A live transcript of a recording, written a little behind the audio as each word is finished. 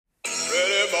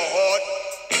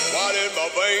in my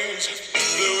veins.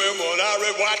 Blue and one, I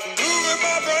red, white, and blue in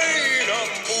my brain.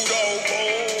 I'm bulldog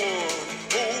born.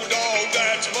 Bulldog,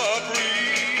 that's my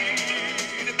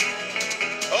breed.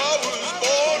 I was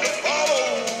born to follow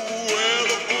where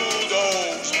the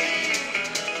bulldogs lead.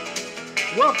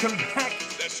 Welcome back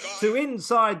to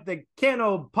Inside the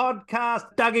Kennel podcast.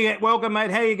 Dougie, welcome, mate.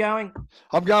 How you going?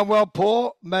 I'm going well,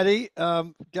 Paul, Matty,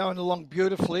 going along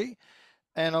beautifully.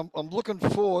 And I'm looking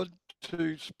forward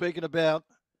to speaking about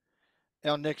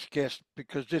our next guest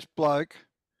because this bloke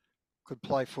could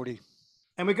play footy.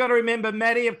 And we've got to remember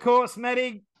Matty, of course.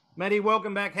 Matty,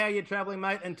 welcome back. How are you travelling,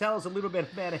 mate? And tell us a little bit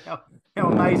about how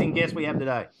amazing guest we have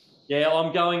today. Yeah,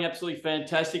 I'm going absolutely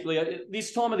fantastically.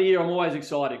 This time of the year, I'm always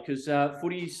excited because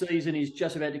footy season is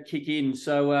just about to kick in.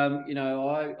 So,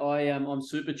 I'm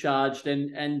supercharged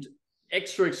and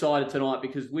extra excited tonight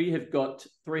because we have got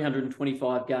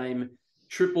 325 game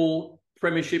triple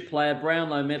premiership player,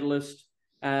 Brownlow medalist,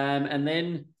 and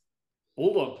then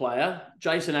Bulldog player,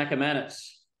 Jason Akermanis.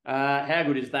 How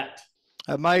good is that?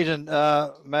 Amazing,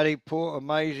 Matty, Paul,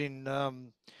 amazing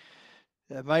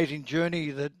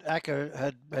journey that Acker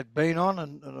had been on,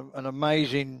 and an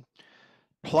amazing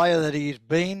player that he's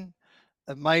been,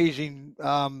 amazing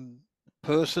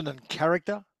person and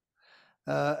character.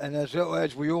 And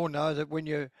as we all know, that when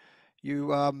you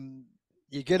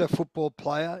get a football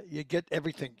player, you get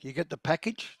everything. You get the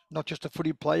package, not just a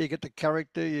footy player. You get the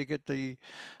character. You get the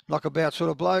knockabout sort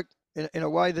of bloke in a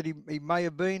way that he may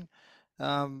have been.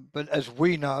 But as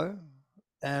we know,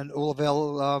 and all of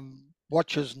our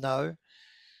watchers know,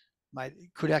 mate,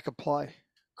 could Acker play?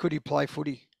 Could he play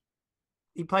footy?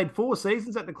 He played 4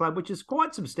 seasons at the club, which is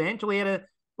quite substantial. He had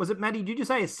was it, Matty, did you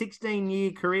say a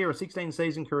 16-year career, a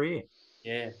 16-season career?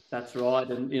 Yeah, that's right.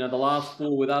 And, the last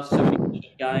 4 with us,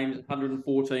 70 games,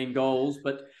 114 goals.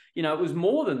 But, it was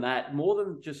more than that, more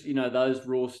than just, those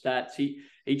raw stats.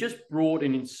 He just brought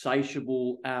an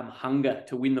insatiable hunger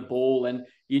to win the ball. And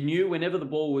you knew whenever the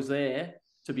ball was there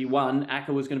to be won,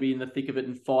 Acker was going to be in the thick of it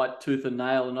and fight tooth and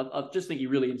nail. And I just think he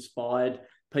really inspired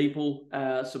people,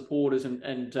 supporters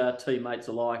and teammates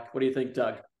alike. What do you think,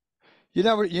 Doug? You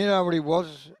know what he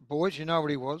was, boys. You know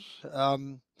what he was.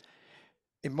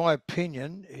 In my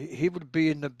opinion, he would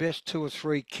be in the best 2 or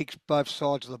 3 kicks both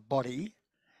sides of the body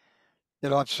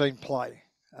that I've seen play.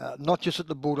 Not just at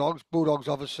the Bulldogs. Bulldogs,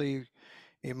 obviously,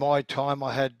 in my time,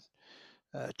 I had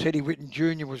Teddy Whitten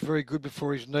Jr. was very good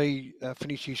before his knee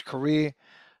finished his career.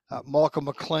 Michael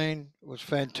McLean was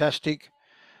fantastic.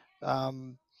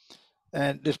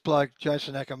 And this bloke,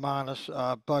 Jason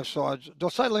Akermanis, both sides. Did I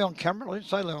say Leon Cameron? I didn't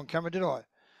say Leon Cameron, did I?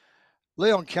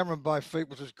 Leon Cameron, both feet,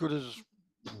 was as good as...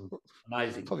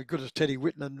 Amazing. Probably good as Teddy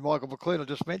Whitten and Michael McLean I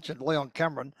just mentioned. Leon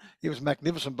Cameron, he was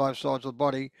magnificent both sides of the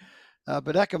body.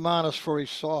 But Akermanis for his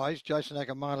size, Jason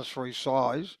Akermanis for his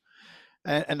size.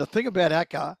 And the thing about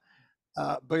Acker,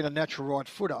 being a natural right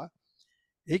footer,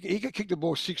 he could kick the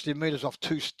ball 60 metres off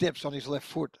 2 steps on his left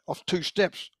foot, off 2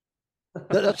 steps.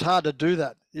 That's hard to do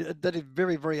that. That is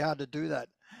very, very hard to do that.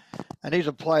 And he's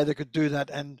a player that could do that.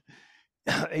 And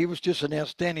he was just an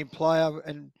outstanding player.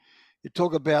 And you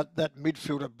talk about that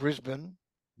midfield at Brisbane,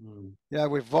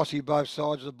 with Vossi both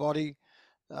sides of the body.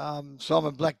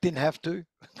 Simon Black didn't have to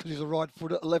because he's a left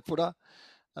footer,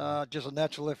 just a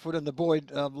natural left footer. And the boy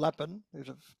Lappin,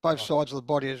 who's both sides of the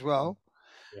body as well.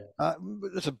 Yeah.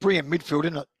 It's a brilliant midfield,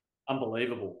 isn't it?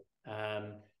 Unbelievable.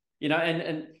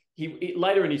 And he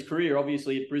later in his career,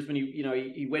 obviously at Brisbane,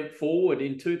 he went forward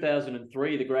in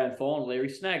 2003, the grand final there. He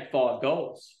snagged 5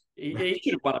 goals. He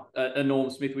should have won a Norm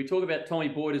Smith. We talk about Tommy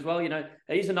Boyd as well.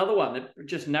 He's another one that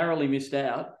just narrowly missed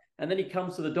out. And then he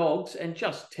comes to the Dogs and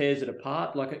just tears it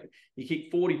apart. He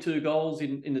kicked 42 goals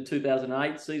in the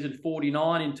 2008 season,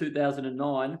 49 in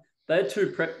 2009. They had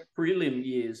 2 prelim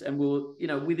years and were,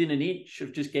 within an inch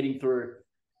of just getting through.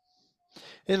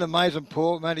 It's amazing,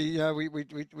 Paul. Matty,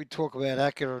 we talk about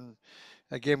Acker, and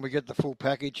again, we get the full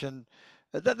package. And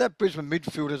that Brisbane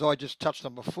midfield, as I just touched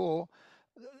on before,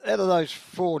 out of those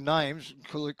 4 names,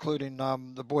 including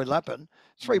the boy Lappin,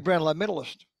 3 Brownlow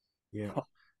medalists. Yeah.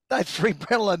 They had 3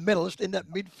 Brownlow medalists in that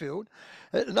midfield.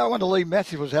 No wonder Lee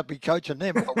Matthews was happy coaching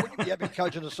them. Why wouldn't you be happy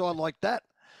coaching a side like that?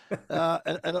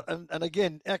 And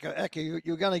again, Acker,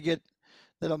 you're going to get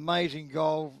that amazing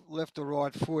goal, left to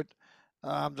right foot,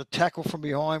 the tackle from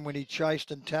behind when he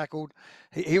chased and tackled.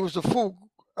 He was a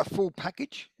full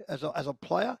package as a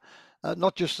player.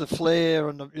 Not just the flair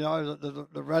and the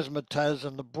razzmatazz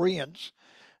and the brilliance.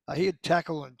 He'd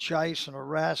tackle and chase and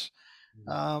harass.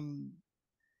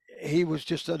 He was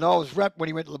just, and I was wrapped when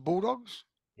he went to the Bulldogs.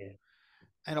 Yeah.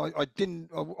 And I didn't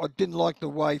like the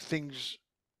way things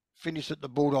finished at the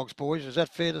Bulldogs, boys. Is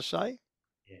that fair to say?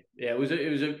 Yeah, it was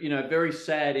a very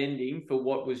sad ending for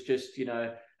what was just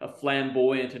a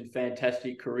flamboyant and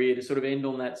fantastic career. To sort of end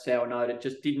on that sour note, it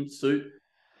just didn't suit.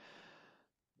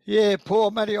 Yeah,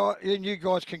 Paul, Matty, and you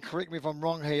guys can correct me if I'm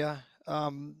wrong here.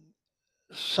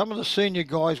 Some of the senior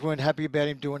guys weren't happy about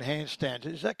him doing handstands.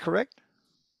 Is that correct?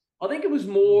 I think it was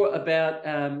more about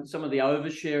some of the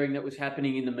oversharing that was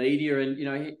happening in the media,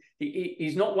 and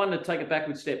he's not one to take a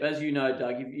backward step, as you know,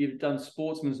 Doug. You've done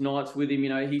sportsman's nights with him.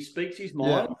 He speaks his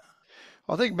mind. Yeah.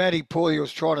 I think Matty Paulie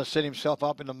was trying to set himself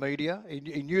up in the media.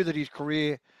 He knew that his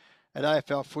career at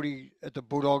AFL footy at the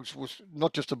Bulldogs was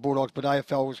not just the Bulldogs, but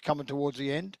AFL was coming towards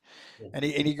the end, and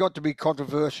he got to be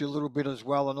controversial a little bit as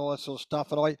well, and all that sort of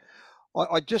stuff. And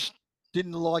I just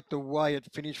didn't like the way it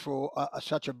finished for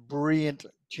such a brilliant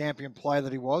champion player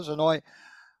that he was. And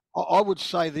I would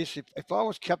say this, if I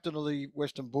was captain of the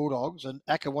Western Bulldogs and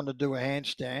Acker wanted to do a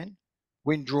handstand,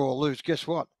 win, draw, or lose, guess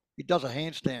what? He does a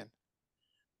handstand.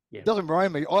 Yeah. It doesn't worry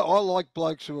me. I like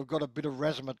blokes who have got a bit of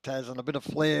razzmatazz and a bit of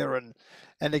flair, and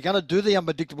they're going to do the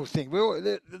unpredictable thing. Well,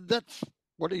 that's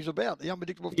what he's about, the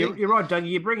unpredictable thing. You're right, Doug.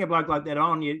 You bring a bloke like that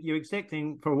on, you accept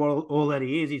him for all that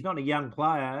he is. He's not a young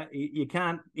player. You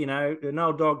can't, an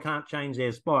old dog can't change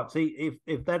their spots.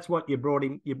 If that's what you brought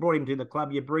him to the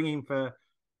club, you bring him for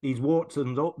his warts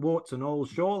and all,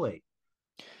 surely.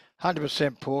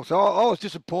 100%, Paul. So I was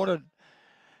disappointed,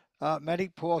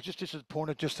 Matty. Paul, I was just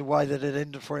disappointed just the way that it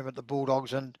ended for him at the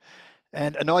Bulldogs, and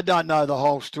I don't know the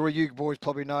whole story. You boys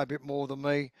probably know a bit more than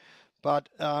me, but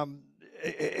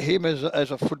him as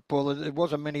a footballer, it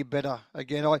wasn't many better.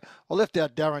 Again, I left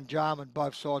out Darren Jarman.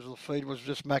 Both sides of the feed was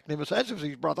just magnificent, as was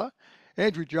his brother.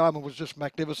 Andrew Jarman was just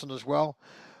magnificent as well.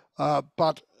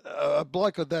 But a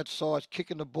bloke of that size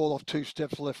kicking the ball off 2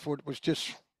 steps left foot was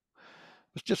just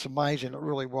amazing. It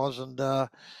really was. And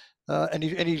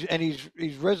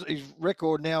his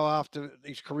record now after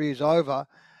his career's over,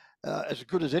 as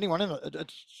good as anyone, isn't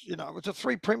it? It's a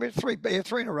three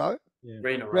in a row. Yeah.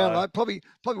 Brownlow probably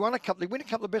won a couple. They win a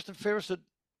couple of best and fairest at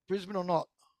Brisbane or not?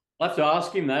 I'll have to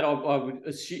ask him that. I would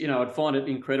assume, I'd find it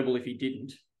incredible if he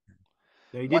didn't.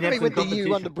 Yeah, he wonder how he went to year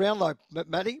 1 to Brownlow,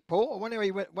 Matty, Paul. I wonder how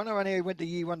he went to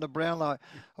year 1 to Brownlow.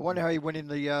 I wonder how he went in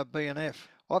the BNF.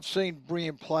 I've seen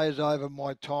brilliant players over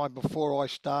my time before I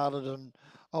started, and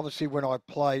obviously when I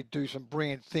played, do some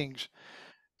brilliant things.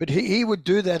 But he would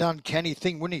do that uncanny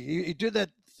thing, wouldn't he? He'd do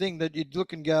that thing that you'd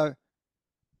look and go,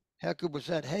 how good was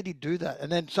that? How'd he do that?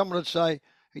 And then someone would say,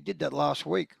 he did that last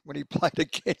week when he played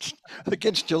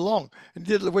against Geelong, and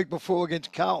did it the week before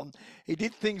against Carlton. He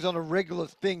did things on a regular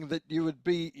thing that you would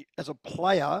be, as a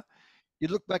player, you'd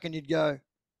look back and you'd go,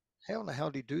 how in the hell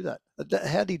did he do that?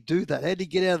 How did he do that? How did he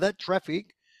get out of that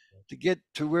traffic to get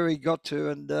to where he got to?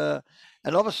 And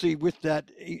obviously with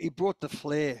that, he brought the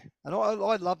flair. And I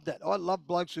love that. I love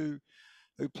blokes who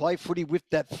play footy with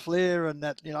that flair and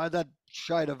that, that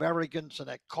shade of arrogance and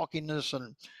that cockiness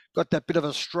and got that bit of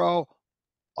a stroll.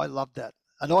 I love that.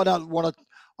 And I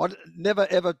never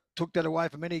ever took that away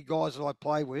from any guys that I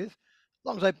play with, as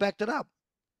long as they backed it up.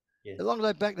 Yeah. As long as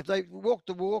they backed it, they walked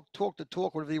the walk, talked the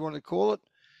talk, whatever you want to call it.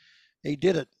 He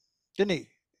did it, didn't he?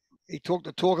 He talked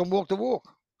the talk and walked the walk.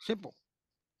 Simple.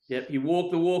 Yep, he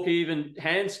walked the walk, he even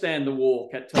handstand the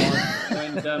walk at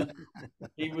times. And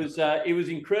he was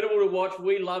incredible to watch.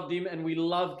 We loved him, and we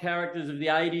loved characters of the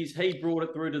 80s. He brought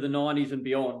it through to the 90s and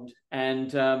beyond.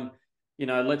 And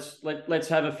let's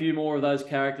have a few more of those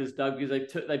characters, Doug,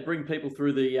 because they bring people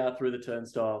through the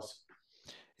turnstiles.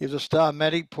 He was a star,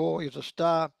 Matty, Paul. He was a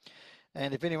star.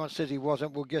 And if anyone says he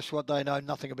wasn't, well, guess what? They know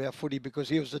nothing about footy, because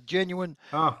he was a genuine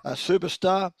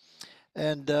superstar.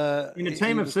 And in a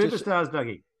team of superstars,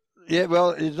 Dougie. Yeah,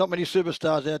 well, there's not many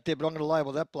superstars out there, but I'm going to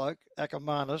label that bloke, Jason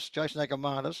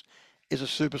Akermanis, is a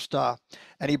superstar.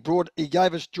 And he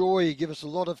gave us joy. He gave us a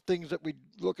lot of things that we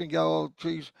look and go, oh,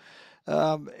 geez.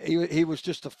 He was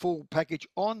just a full package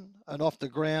on and off the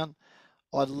ground.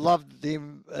 I loved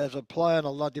him as a player, and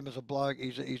I loved him as a bloke.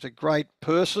 He's a great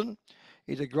person.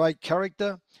 He's a great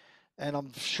character. And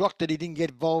I'm shocked that he didn't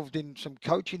get involved in some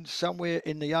coaching somewhere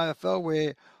in the AFL,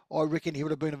 where I reckon he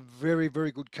would have been a very,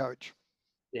 very good coach.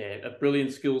 Yeah, a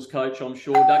brilliant skills coach, I'm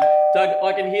sure. Doug,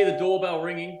 I can hear the doorbell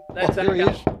ringing. That's there he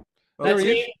is. There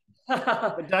he is.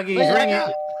 But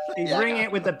Dougie, he's ringing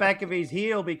it with the back of his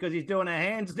heel because he's doing a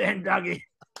handstand, Dougie.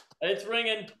 It's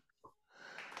ringing.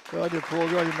 Good on you, Paul.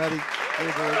 Good on you, Matty.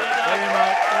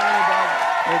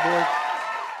 Hey, boys.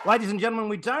 Ladies and gentlemen,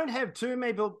 we don't have two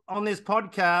people on this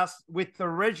podcast with the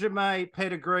resume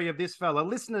pedigree of this fella.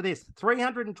 Listen to this: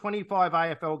 325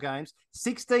 AFL games,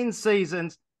 16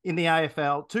 seasons in the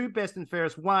AFL, 2 best and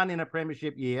fairest, 1 in a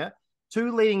premiership year,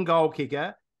 2 leading goal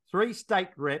kicker, 3 state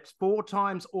reps, 4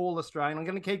 times All-Australian. I'm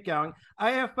going to keep going.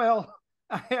 AFL,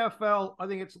 I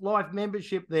think it's life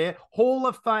membership there. Hall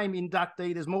of Fame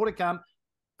inductee. There's more to come.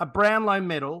 A Brownlow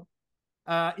medal.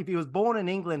 If he was born in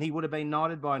England, he would have been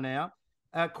knighted by now.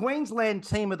 Queensland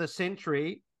Team of the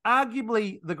Century,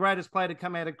 arguably the greatest player to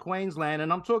come out of Queensland.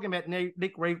 And I'm talking about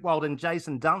Nick Riewoldt and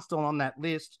Jason Dunstall on that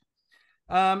list.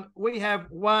 We have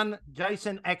one,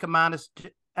 Jason Akermanis.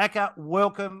 Acker,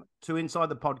 welcome to Inside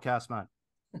the Podcast, mate.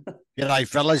 G'day,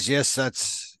 fellas. Yes,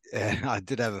 I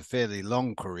did have a fairly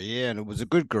long career, and it was a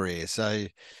good career. So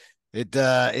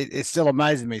it still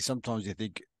amazes me. Sometimes you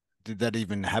think, did that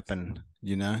even happen?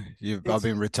 You know, I've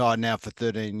been retired now for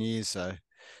 13 years. So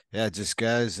yeah, it just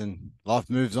goes and life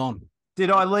moves on.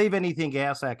 Did I leave anything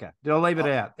else, Acker? Did I leave it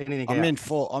out? Anything I'm out? in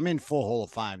four Hall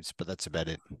of Fames, but that's about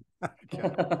it.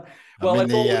 Well,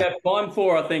 that's all we have time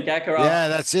for, I think, Acker. Yeah,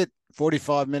 that's it.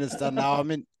 45 minutes done. No,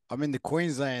 I'm in the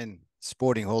Queensland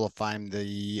Sporting Hall of Fame,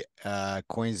 the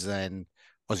Queensland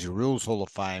Aussie Rules Hall of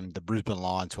Fame, the Brisbane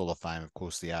Lions Hall of Fame, of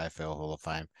course, the AFL Hall of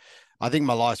Fame. I think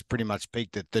my life's pretty much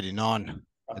peaked at 39.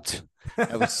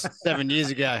 That was 7 years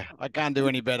ago. I can't do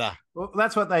any better. Well,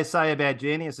 that's what they say about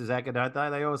geniuses, Acker, don't they?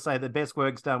 They always say the best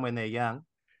work's done when they're young.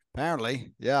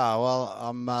 Apparently, yeah. Well,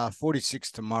 I'm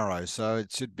 46 tomorrow, so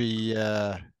it should be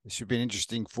an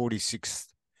interesting 46th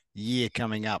year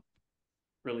coming up.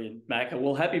 Brilliant, Mac.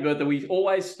 Well, happy birthday. We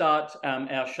always start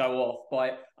our show off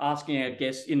by asking our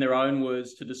guests in their own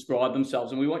words to describe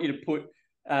themselves. And we want you to put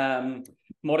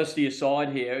modesty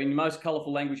aside here. In most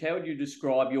colourful language, how would you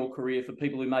describe your career for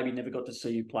people who maybe never got to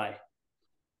see you play?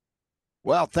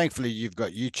 Well, thankfully, you've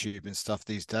got YouTube and stuff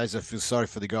these days. I feel sorry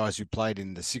for the guys who played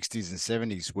in the 60s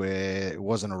and 70s where it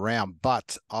wasn't around.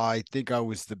 But I think I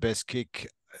was the best kick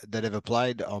that ever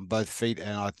played on both feet,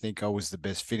 and I think I was the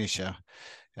best finisher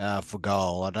for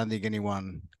goal. I don't think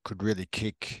anyone could really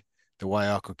kick the way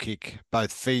I could kick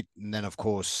both feet. And then, of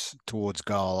course, towards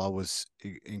goal, I was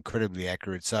incredibly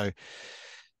accurate. So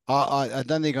I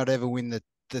don't think I'd ever win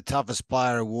the toughest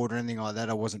player award or anything like that.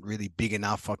 I wasn't really big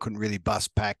enough. I couldn't really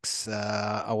bust packs.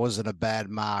 I wasn't a bad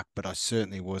mark, but I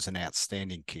certainly was an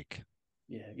outstanding kick.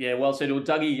 Yeah, well said. Well,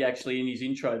 Dougie actually in his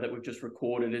intro that we've just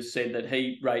recorded has said that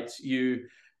he rates you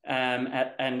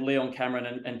and Leon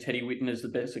Cameron and Teddy Whitten as the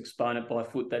best exponent by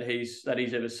foot that he's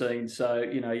ever seen. So,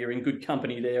 you know, you're in good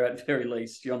company there at very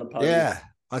least. You're on the podium. Yeah,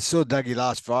 I saw Dougie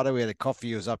last Friday. We had a coffee.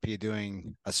 He was up here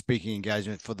doing a speaking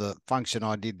engagement for the function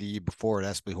I did the year before at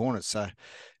Aspley Hornets. So it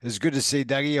was good to see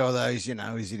Dougie, although he's in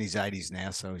his 80s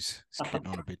now, so he's getting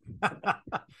on a bit.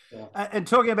 Yeah. And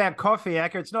talking about coffee,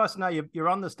 Acker, it's nice to know you're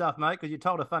on the stuff, mate, because you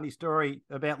told a funny story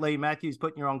about Lee Matthews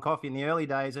putting you on coffee in the early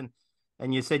days, and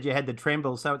you said you had the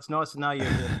tremble. So it's nice to know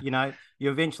you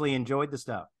eventually enjoyed the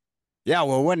stuff. Yeah,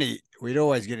 well, we'd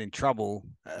always get in trouble.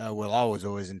 I was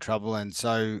always in trouble, and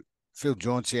so Phil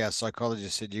Jauncey, our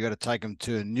psychologist, said you got to take him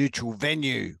to a neutral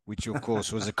venue, which of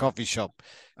course was a coffee shop,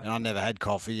 and I never had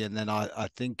coffee. And then I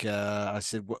think I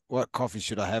said, "What coffee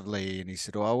should I have, Lee?" And he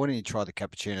said, "Oh, why don't you try the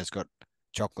cappuccino? It's got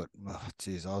chocolate." Oh,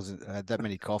 geez, I had that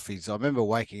many coffees. I remember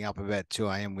waking up about 2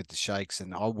 a.m. with the shakes,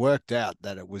 and I worked out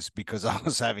that it was because I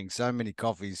was having so many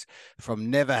coffees from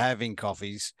never having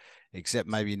coffees, except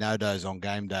maybe no-dos on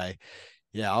game day.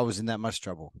 Yeah, I was in that much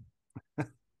trouble.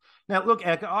 Now, look,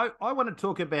 Acker, I want to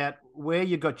talk about where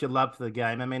you got your love for the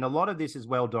game. I mean, a lot of this is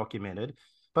well documented,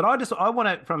 but I want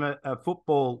to, from a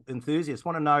football enthusiast,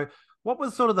 want to know what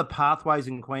was sort of the pathways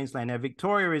in Queensland. Now,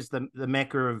 Victoria is the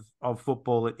mecca of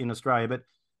football in Australia, but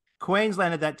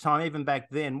Queensland at that time, even back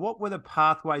then, what were the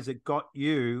pathways that got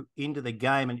you into the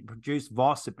game? And it produced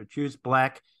Voss, it produced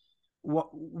Black. What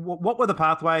were the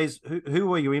pathways? Who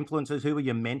were your influences? Who were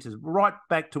your mentors? Right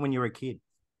back to when you were a kid.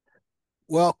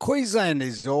 Well, Queensland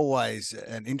is always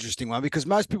an interesting one because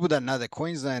most people don't know that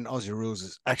Queensland Aussie Rules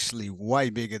is actually way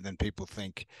bigger than people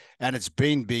think, and it's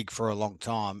been big for a long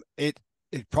time. It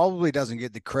probably doesn't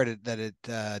get the credit that it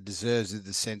deserves in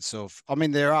the sense of, I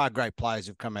mean, there are great players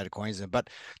who've come out of Queensland, but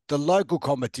the local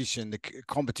competition, the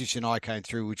competition I came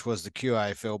through, which was the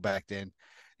QAFL back then,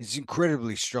 it's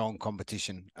incredibly strong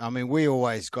competition. I mean, we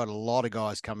always got a lot of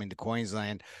guys coming to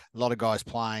Queensland, a lot of guys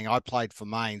playing. I played for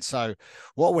Maine. So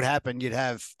what would happen, you'd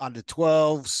have under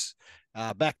 12s.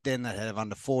 Back then, they'd have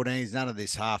under 14s. None of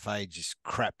this half-age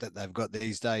crap that they've got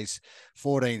these days.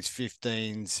 14s,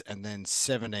 15s, and then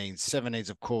 17s.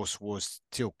 17s, of course, was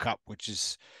Teal Cup, which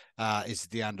is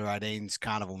the under 18s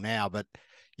carnival now. But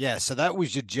yeah, so that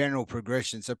was your general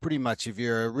progression. So pretty much if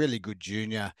you're a really good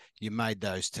junior, you made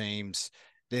those teams.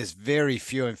 There's very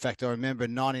few. In fact, I remember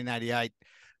in 1988,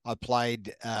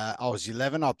 I was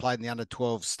 11. I played in the under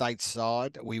 12 state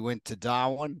side. We went to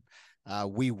Darwin.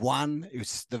 We won. It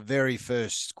was the very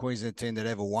first Queensland team that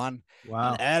ever won.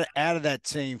 Wow. And out of that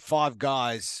team, 5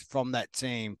 guys from that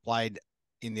team played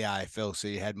in the AFL. So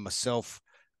you had myself,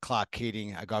 Clark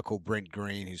Keating, a guy called Brent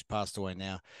Green, who's passed away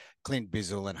now, Clint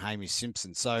Bizzle, and Hamish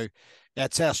Simpson. So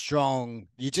that's how strong.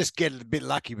 You just get a bit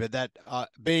lucky, but that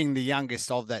being the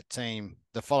youngest of that team,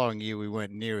 the following year we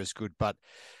weren't near as good. But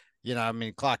I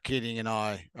mean, Clark Keating and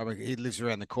I mean, he lives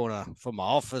around the corner from my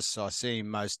office, so I see him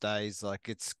most days. Like,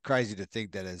 it's crazy to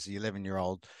think that as the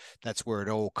 11-year-old, that's where it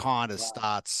all kind of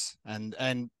starts.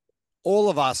 And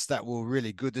all of us that were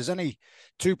really good. There's only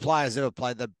 2 players ever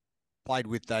played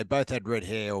with. They both had red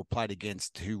hair or played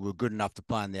against who were good enough to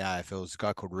play in the AFL. It was a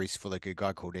guy called Reece Fullick, a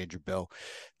guy called Andrew Bell.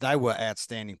 They were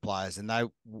outstanding players, and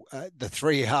the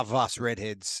 3 of us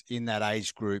redheads in that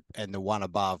age group and the one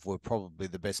above were probably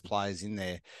the best players in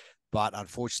there. But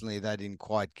unfortunately, they didn't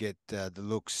quite get the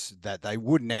looks that they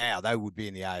would now. They would be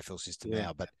in the AFL system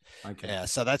now. But yeah,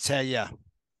 so that's how you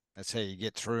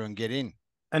get through and get in.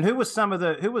 And who were some of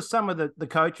the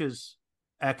coaches,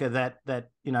 Acker, that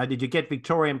did you get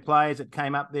Victorian players that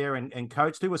came up there and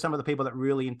coached? Who were some of the people that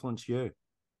really influenced you?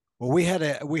 Well, we had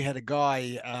a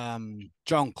guy,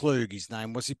 John Klug, his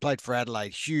name was. He played for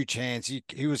Adelaide, huge hands.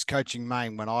 He was coaching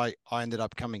Maine when I ended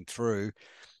up coming through.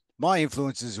 My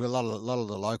influences were a lot of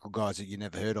the local guys that you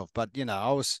never heard of. But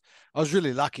I was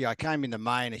really lucky. I came into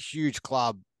Maine, a huge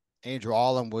club. Andrew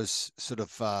Ireland was sort of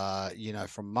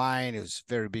from Maine. It was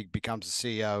very big. Becomes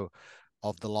the CEO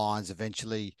of the Lions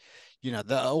eventually.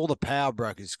 All the power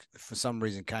brokers for some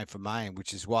reason came from Maine,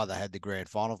 which is why they had the grand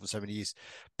final for so many years.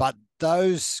 But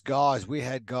those guys, we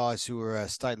had guys who were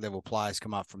state level players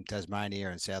come up from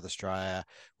Tasmania and South Australia.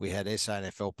 We had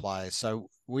SANFL players. So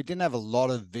we didn't have a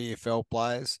lot of VFL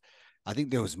players. I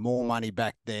think there was more money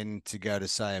back then to go to,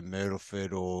 say, a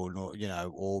Myrtleford or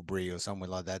Albury or somewhere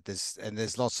like that.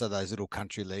 There's lots of those little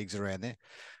country leagues around there.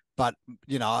 But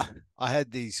I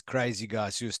had these crazy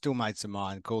guys who were still mates of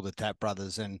mine called the Tap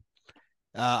Brothers, and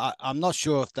I'm not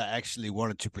sure if they actually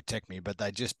wanted to protect me, but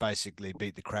they just basically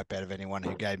beat the crap out of anyone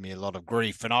who gave me a lot of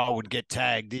grief, and I would get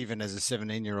tagged even as a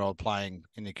 17-year-old playing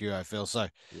in the QAFL. So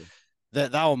they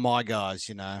were my guys,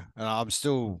 and I'm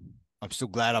still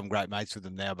glad I'm great mates with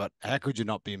them now. But how could you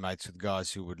not be mates with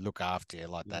guys who would look after you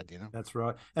like that? That's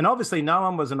right. And obviously, no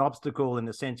one was an obstacle in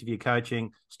the sense of your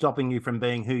coaching stopping you from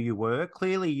being who you were.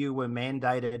 Clearly, you were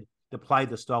mandated to play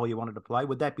the style you wanted to play.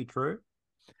 Would that be true?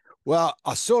 Well,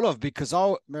 I sort of, because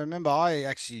I remember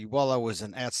while I was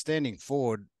an outstanding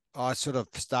forward, I sort of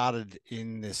started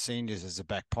in the seniors as a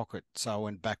back pocket. So I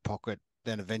went back pocket,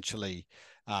 then eventually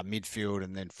midfield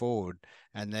and then forward.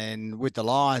 And then with the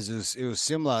Lions, it was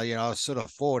similar. I was sort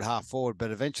of forward, half forward, but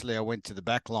eventually I went to the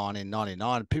back line in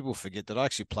 '99. People forget that I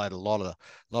actually played a lot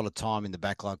of time in the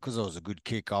back line because I was a good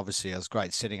kick. Obviously, I was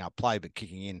great setting up play, but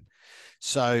kicking in.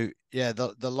 So yeah,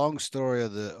 the long story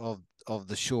of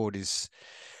the short is,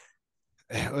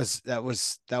 that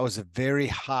was a very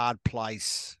hard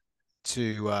place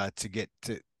to get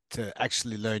to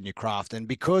actually learn your craft. And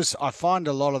because I find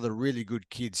a lot of the really good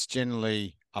kids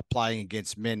generally are playing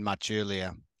against men much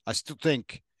earlier, I still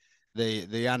think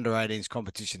the under 18s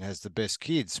competition has the best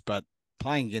kids, but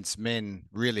playing against men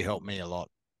really helped me a lot.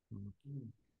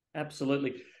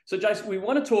 Absolutely. So, Jason, we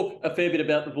want to talk a fair bit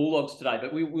about the Bulldogs today,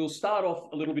 but we'll start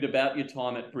off a little bit about your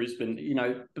time at Brisbane.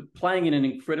 Playing in an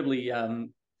incredibly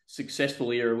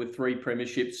successful era with 3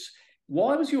 premierships.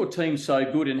 Why was your team so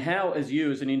good, and how, as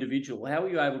an individual, how were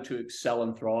you able to excel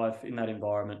and thrive in that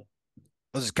environment?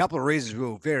 Well, there's a couple of reasons we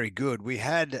were very good. We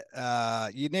had,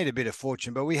 you need a bit of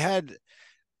fortune, but we had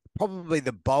probably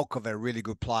the bulk of our really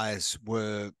good players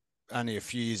were only a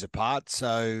few years apart.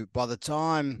 So by the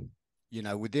time,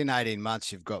 within 18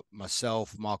 months, you've got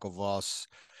myself, Michael Voss,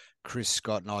 Chris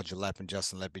Scott, Nigel Lapp, and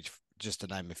Justin Lepage, just to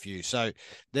name a few. So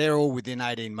they're all within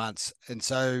 18 months. And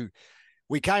so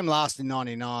we came last in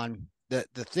 99.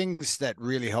 The things that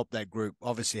really helped that group,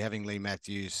 obviously having Lee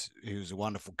Matthews, who was a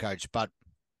wonderful coach, but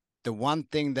the one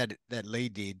thing that Lee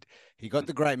did, he got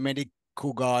the great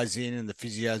medical guys in and the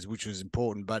physios, which was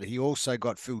important, but he also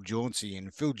got Phil Jauncey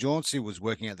in. Phil Jauncey was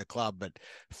working at the club, but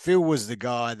Phil was the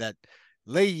guy that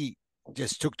Lee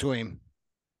just took to him.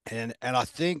 And I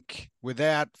think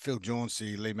without Phil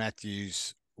Jauncey, Lee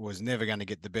Matthews was never going to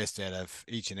get the best out of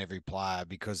each and every player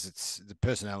because the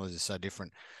personalities are so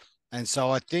different. And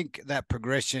so I think that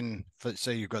progression,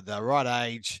 so you've got the right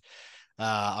age.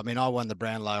 I won the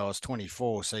Brownlow, I was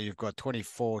 24. So you've got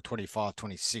 24, 25,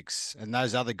 26. And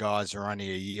those other guys are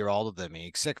only a year older than me,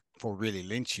 except for really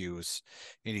Lynch, who was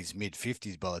in his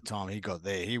mid-50s by the time he got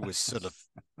there. He was sort of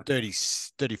 30,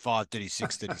 35,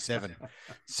 36, 37.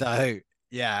 So,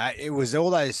 yeah, it was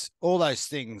all those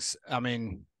things.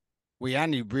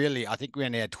 I think we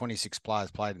only had 26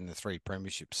 players played in the 3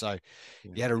 premierships. So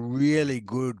you had a really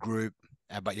good group,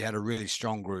 but you had a really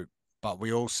strong group. But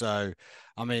we also,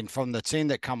 I mean, from the team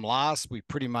that come last, we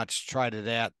pretty much traded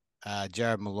out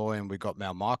Jared Malloy and we got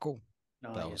Mal Michael.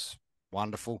 That was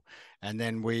wonderful. And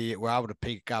then we were able to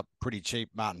pick up pretty cheap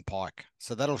Martin Pike.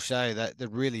 So that'll show that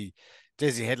really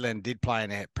Desi Headland did play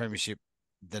in a premiership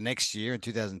the next year in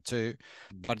 2002,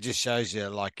 but it just shows you,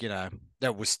 like,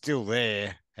 that was still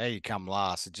there. How you come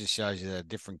last, it just shows you a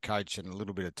different coach and a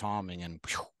little bit of timing, and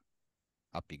whew,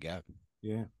 up you go.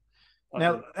 Yeah.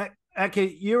 Now,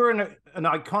 Aki, you were an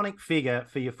iconic figure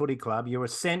for your footy club. You were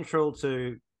central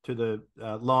to the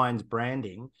Lions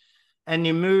branding, and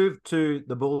you moved to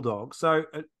the Bulldogs. So,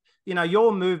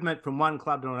 your movement from one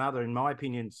club to another, in my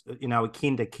opinion, is,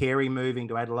 akin to Carey moving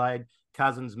to Adelaide,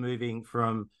 Cousins moving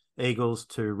from Eagles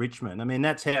to Richmond. I mean,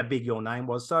 that's how big your name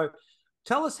was. So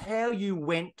tell us how you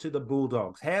went to the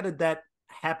Bulldogs. How did that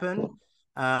happen?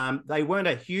 They weren't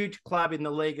a huge club in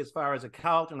the league as far as a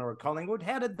Carlton or a Collingwood.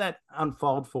 How did that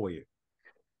unfold for you?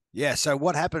 Yeah, so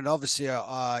what happened, obviously,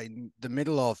 in the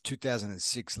middle of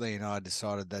 2006, Lee and I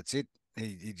decided that's it.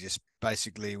 He just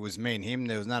basically, it was me and him.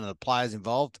 There was none of the players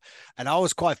involved. And I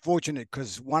was quite fortunate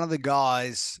because one of the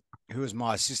guys who was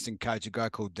my assistant coach, a guy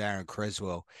called Darren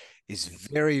Creswell, is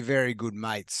very, very good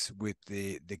mates with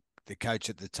the coach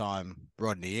at the time,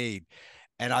 Rodney Eade.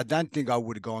 And I don't think I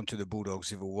would have gone to the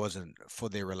Bulldogs if it wasn't for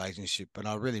their relationship. And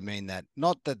I really mean that.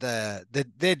 Not that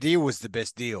their deal was the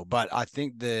best deal, but I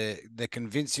think the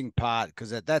convincing part,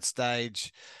 because at that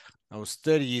stage, I was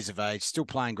 30 years of age, still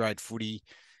playing great footy,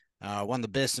 won the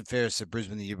best and fairest at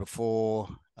Brisbane the year before,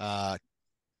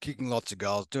 kicking lots of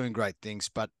goals, doing great things.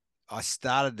 But I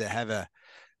started to have a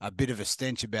bit of a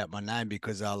stench about my name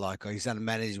because I like, he's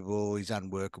unmanageable, he's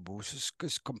unworkable. It's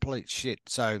just complete shit.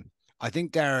 So I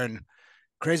think Darren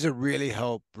Kreza really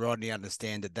helped Rodney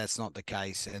understand that that's not the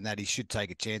case and that he should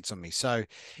take a chance on me. So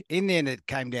in the end, it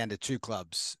came down to 2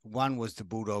 clubs. One was the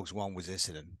Bulldogs, one was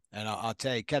Essendon. And I'll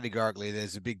tell you categorically,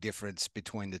 there's a big difference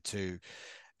between the two.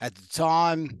 At the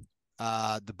time,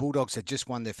 the Bulldogs had just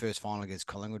won their first final against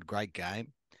Collingwood. Great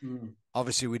game.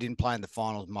 Obviously, we didn't play in the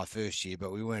finals my first year,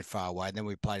 but we weren't far away. And then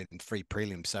we played in 3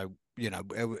 prelims. So,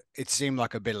 it seemed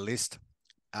like a better list.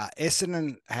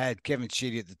 Essendon had Kevin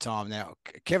Sheedy at the time. Now,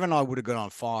 Kevin and I would have got on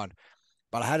fine,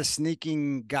 but I had a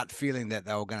sneaking gut feeling that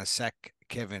they were going to sack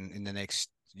Kevin in the next,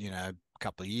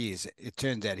 couple of years. It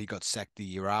turns out he got sacked the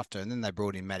year after, and then they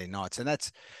brought in Matty Knights, and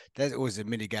that was a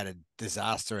mitigated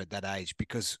disaster at that age,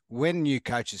 because when new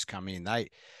coaches come in, they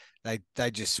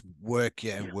just work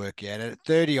you and work you. And at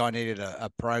 30, I needed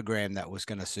a program that was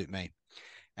going to suit me.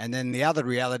 And then the other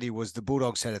reality was the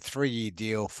Bulldogs had a 3-year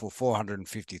deal for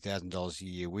 $450,000 a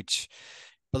year, which,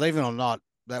 believe it or not,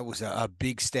 that was a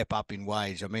big step up in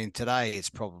wage. I mean, today it's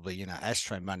probably,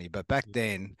 ashtray money, but back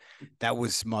then that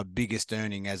was my biggest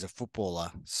earning as a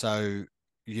footballer. So,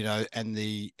 and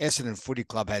the Essendon Footy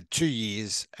Club had 2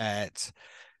 years at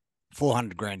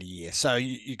 $400,000 a year. So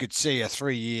you could see a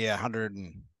 3-year,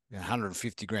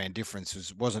 150 grand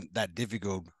difference wasn't that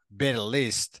difficult. Better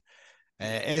list.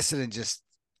 Essendon just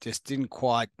didn't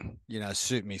quite,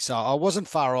 suit me. So I wasn't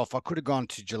far off. I could have gone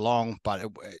to Geelong, but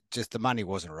just the money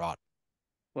wasn't right.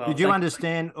 Well, did you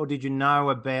understand, or did you know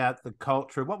about the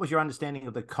culture? What was your understanding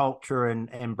of the culture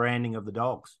and branding of the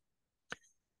Dogs?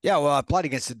 Yeah, well, I played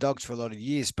against the Dogs for a lot of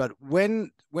years, but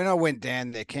when I went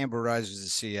down there, Campbell Rose was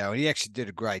the CEO, and he actually did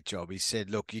a great job. He said,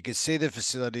 look, you can see the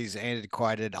facilities,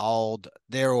 antiquated, old,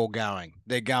 they're all going.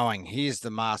 They're going. Here's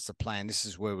the master plan. This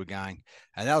is where we're going.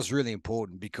 And that was really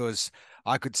important because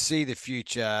I could see the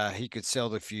future. He could sell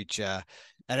the future.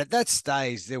 And at that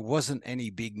stage, there wasn't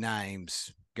any big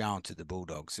names going to the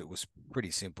Bulldogs. It was pretty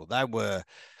simple. They were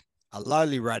a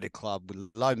lowly rated club with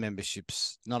low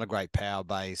memberships, not a great power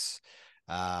base.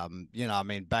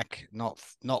 Back not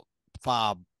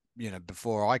far,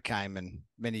 before I came, and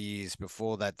many years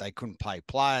before that, they couldn't pay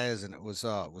players, and it was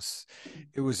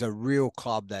a real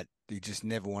club that you just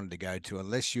never wanted to go to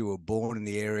unless you were born in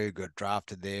the area, got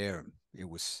drafted there. It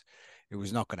was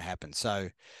not going to happen. So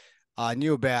I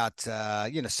knew about,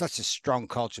 such a strong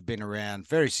culture, been around,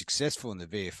 very successful in the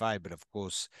VFA, but of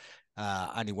course,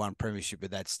 only one premiership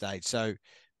at that stage. So,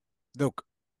 look,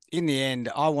 in the end,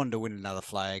 I wanted to win another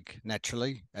flag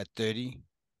naturally at 30.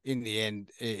 In the end,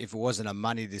 if it wasn't a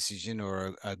money decision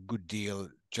or a good deal,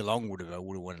 Geelong would have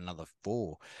won another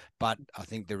 4. But I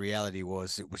think the reality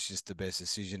was it was just the best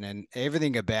decision. And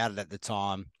everything about it at the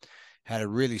time had a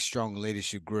really strong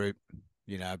leadership group,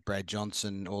 Brad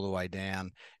Johnson all the way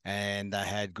down. And they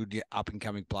had good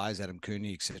up-and-coming players, Adam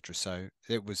Cooney, etc. So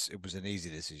it was an easy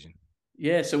decision.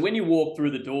 Yeah. So when you walked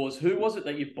through the doors, who was it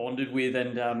that you bonded with,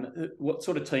 and what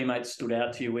sort of teammates stood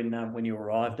out to you when you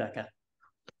arrived, Acker?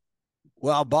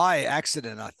 Well, by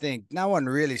accident, I think no one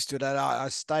really stood out. I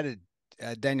stayed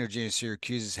at Daniel Junior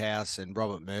Syracuse's house and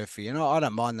Robert Murphy, and I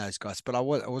don't mind those guys, but I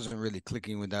wasn't really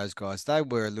clicking with those guys. They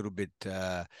were a little bit,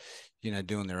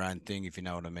 doing their own thing, if you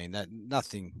know what I mean. That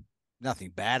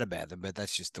nothing bad about them, but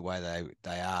that's just the way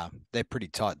they are. They're pretty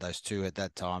tight, those two at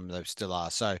that time. They still are.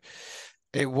 So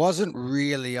it wasn't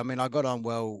really. I mean, I got on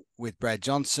well with Brad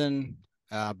Johnson.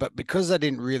 But because they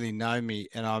didn't really know me,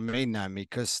 and I mean know me,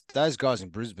 because those guys in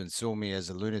Brisbane saw me as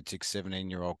a lunatic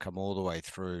 17-year-old come all the way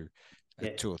through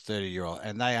to a 30-year-old,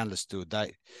 and they understood.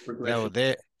 They were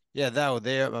there. Yeah, they were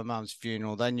there at my mum's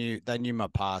funeral. They knew my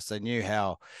past. They knew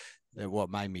what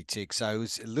made me tick. So it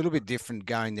was a little bit different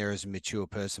going there as a mature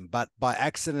person. But by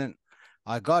accident,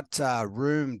 I got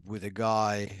roomed with a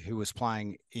guy who was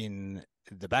playing in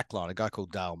the back line, a guy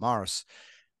called Dale Morris,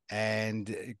 and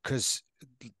because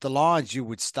the Lions, you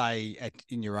would stay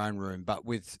in your own room, but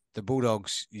with the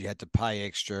Bulldogs, you had to pay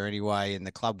extra anyway, and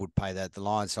the club would pay that. The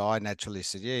Lions, so I naturally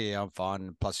said, "Yeah, I'm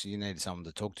fine." Plus, you need someone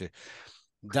to talk to.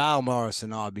 Dale Morris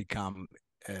and I become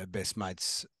best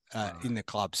mates in the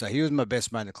club. So he was my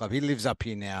best mate in the club. He lives up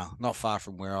here now, not far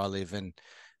from where I live, and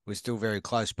we're still very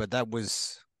close. But that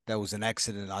was an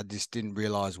accident. I just didn't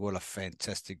realize what a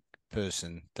fantastic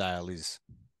person Dale is.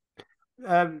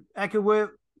 Acker,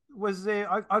 was there?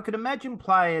 I could imagine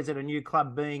players at a new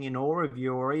club being in awe of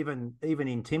you, or even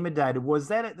intimidated. Was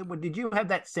that? Did you have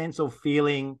that sense or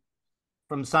feeling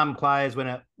from some players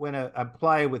when a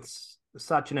player with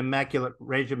such an immaculate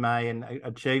resume and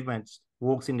achievements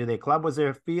walks into their club? Was there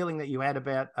a feeling that you had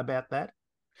about that?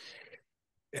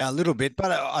 A little bit,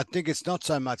 but I think it's not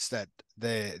so much that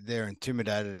they're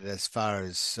intimidated as far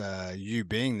as you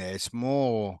being there. It's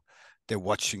more they're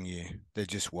watching you. They're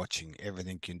just watching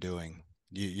everything you're doing.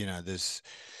 There's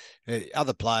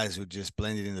other players would just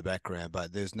blend it in the background,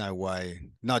 but there's no way,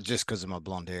 not just because of my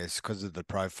blonde hair, it's because of the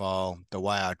profile, the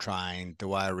way I trained, the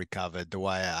way I recovered, the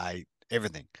way I ate,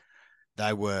 everything.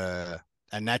 They were,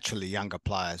 and naturally younger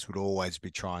players would always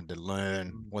be trying to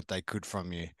learn what they could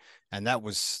from you. And that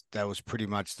was pretty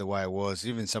much the way it was.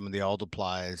 Even some of the older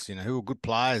players, who were good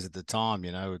players at the time,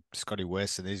 Scotty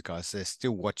West and these guys, they're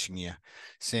still watching you,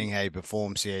 seeing how you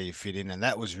perform, see how you fit in. And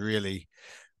that was really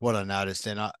what I noticed.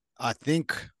 And I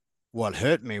think what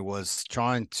hurt me was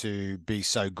trying to be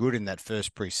so good in that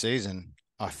first preseason.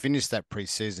 I finished that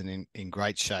preseason in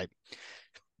great shape.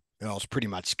 And I was pretty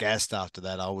much gassed after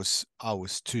that. I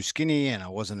was too skinny and I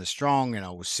wasn't as strong and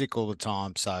I was sick all the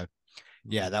time. So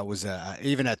yeah, that was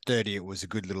even at 30, it was a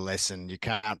good little lesson. You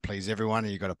can't please everyone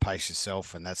and you got to pace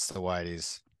yourself, and that's the way it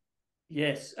is.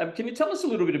 Yes. Can you tell us a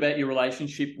little bit about your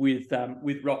relationship with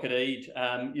Rocket Eade?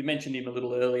 You mentioned him a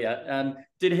little earlier.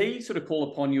 Did he sort of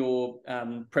call upon your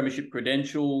premiership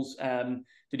credentials?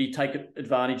 Did he take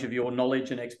advantage of your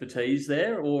knowledge and expertise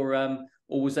there, or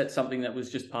was that something that was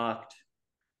just parked?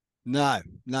 No,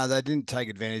 they didn't take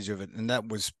advantage of it, and that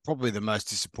was probably the most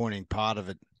disappointing part of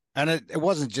it. And it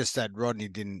wasn't just that Rodney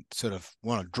didn't sort of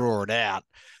want to draw it out,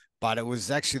 but it was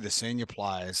actually the senior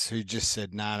players who just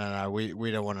said, no,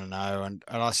 we don't want to know. And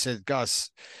I said,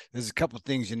 guys, there's a couple of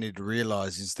things you need to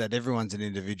realize is that everyone's an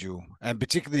individual. And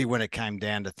particularly when it came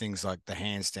down to things like the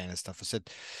handstand and stuff, I said,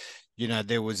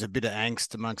 there was a bit of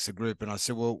angst amongst the group. And I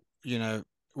said, well,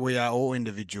 we are all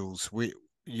individuals.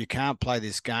 You can't play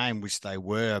this game, which they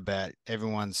were, about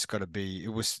everyone's got to be.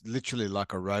 It was literally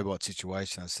like a robot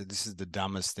situation. I said, this is the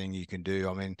dumbest thing you can do.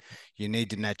 I mean, you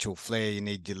need your natural flair, you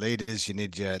need your leaders,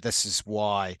 this is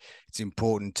why it's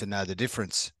important to know the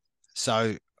difference.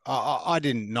 So I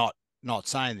didn't not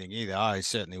say anything either. I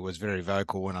certainly was very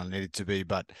vocal when I needed to be,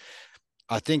 but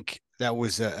I think that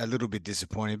was a little bit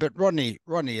disappointing. But Rodney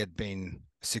had been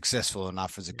successful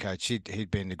enough as a coach. He'd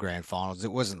been to grand finals.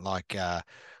 It wasn't like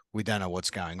we don't know what's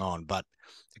going on, but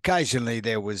occasionally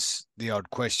there was the odd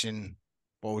question,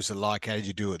 what was it like? How did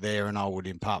you do it there? And I would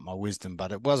impart my wisdom,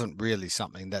 but it wasn't really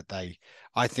something that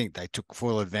I think they took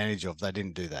full advantage of. They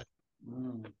didn't do that.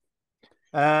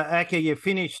 Acker, you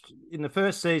finished in the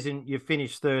first season, you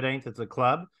finished 13th at the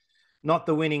club, not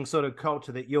the winning sort of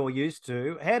culture that you're used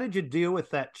to. How did you deal with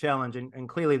that challenge? And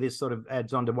clearly this sort of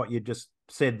adds on to what you just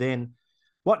said then.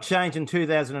 What changed in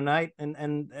 2008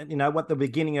 and what the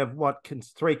beginning of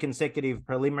three consecutive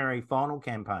preliminary final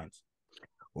campaigns?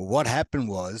 Well, what happened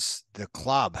was the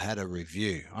club had a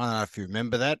review. I don't know if you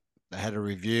remember that. They had a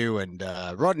review and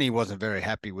Rodney wasn't very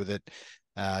happy with it.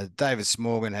 David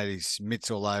Smorgan had his mitts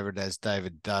all over it, as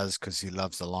David does, because he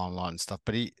loves the limelight and stuff.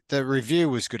 But the review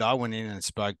was good. I went in and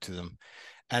spoke to them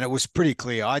and it was pretty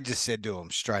clear. I just said to them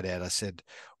straight out, I said,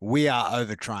 we are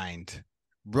overtrained.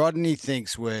 Rodney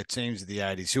thinks we're teams of the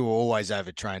 80s who were always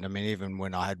overtrained. I mean, even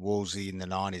when I had Wolsey in the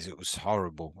 90s, it was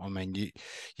horrible. I mean,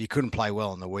 you couldn't play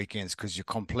well on the weekends because you're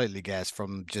completely gassed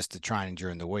from just the training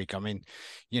during the week. I mean,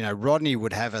 Rodney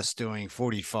would have us doing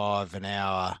 45 an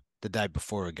hour the day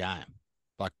before a game,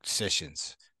 like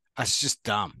sessions. It's just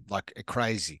dumb, like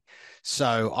crazy.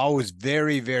 So I was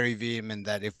very, very vehement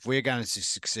that if we're going to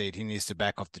succeed, he needs to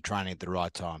back off the training at the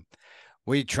right time.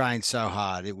 We trained so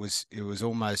hard. It was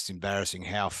almost embarrassing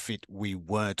how fit we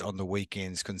weren't on the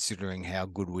weekends, considering how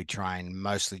good we trained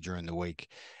mostly during the week.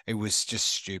 It was just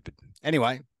stupid.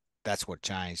 Anyway, that's what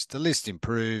changed. The list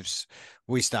improves.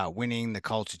 We start winning. The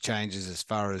culture changes as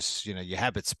far as, your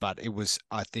habits. But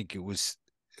I think it was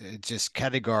just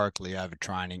categorically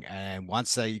overtraining. And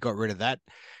once they got rid of that,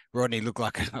 Rodney looked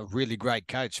like a really great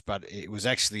coach, but it was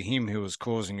actually him who was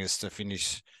causing us to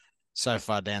finish so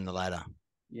far down the ladder.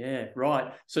 Yeah,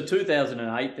 right. So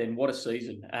 2008, then, what a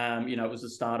season. It was the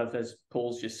start of, as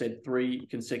Paul's just said, 3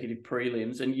 consecutive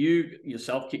prelims. And you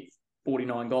yourself kicked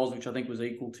 49 goals, which I think was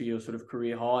equal to your sort of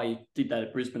career high. You did that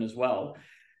at Brisbane as well.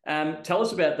 Tell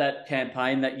us about that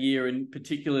campaign that year, and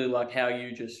particularly like how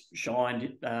you just shined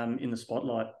in the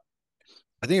spotlight.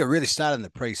 I think it really started in the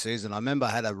pre-season. I remember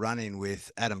I had a run-in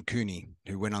with Adam Cooney,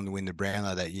 who went on to win the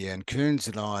Brownlow that year. And Coons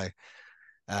and I,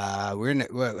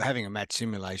 we're having a match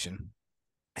simulation.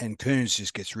 And Coons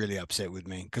just gets really upset with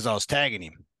me because I was tagging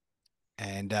him.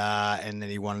 And then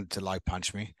he wanted to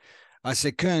punch me. I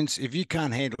said, Coons, if you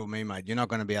can't handle me, mate, you're not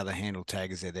going to be able to handle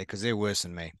taggers there because they're worse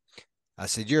than me. I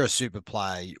said, you're a super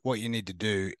player. What you need to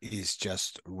do is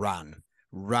just run,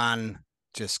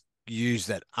 just use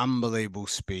that unbelievable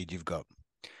speed you've got.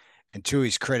 And to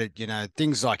his credit,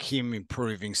 things like him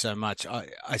improving so much,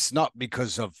 it's not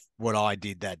because of what I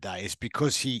did that day. It's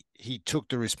because he took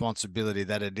the responsibility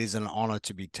that it is an honor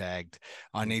to be tagged.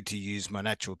 I need to use my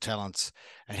natural talents.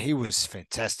 And he was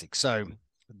fantastic. So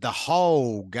the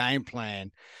whole game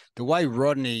plan, the way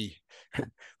Rodney's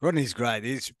great.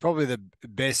 He's probably the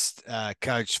best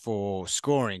coach for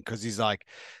scoring because he's like,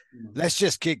 let's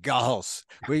just kick goals.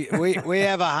 We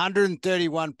have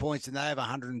 131 points and they have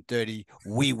 130.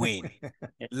 We win.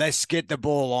 Let's get the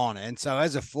ball on. And so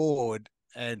as a forward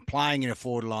and playing in a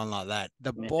forward line like that,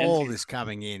 the ball is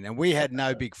coming in. And we had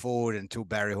no big forward until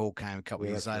Barry Hall came a couple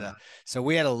of years later. So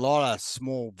we had a lot of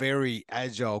small, very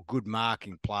agile, good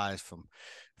marking players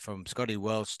from Scotty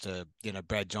Welch to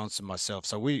Brad Johnson, myself.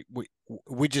 So we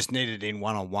just needed in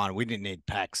one-on-one. We didn't need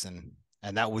packs, and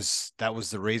that was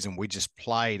the reason we just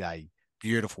played a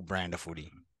beautiful brand of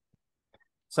footy.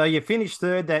 So you finished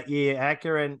third that year,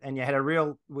 Acker, and you had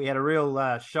we had a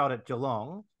real shot at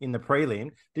Geelong in the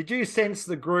prelim. Did you sense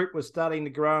the group was starting to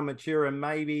grow and mature, and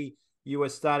maybe you were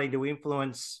starting to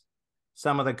influence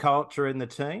some of the culture in the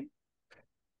team?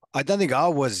 I don't think I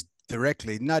was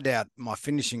directly. No doubt my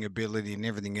finishing ability and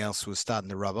everything else was starting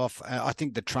to rub off. I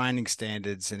think the training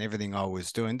standards and everything I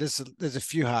was doing, there's a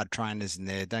few hard trainers in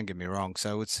there, don't get me wrong.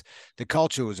 So the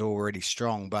culture was already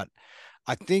strong, but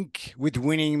I think with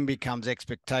winning becomes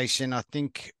expectation. I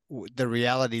think the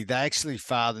reality, they actually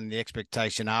fathered the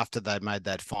expectation after they made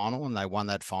that final and they won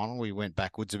that final. We went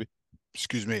backwards a bit,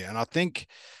 and I think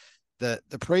the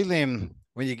prelim,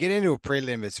 when you get into a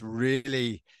prelim, it's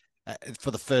really,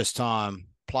 for the first time,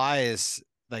 players,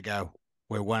 they go,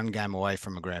 we're one game away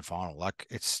from a grand final. Like,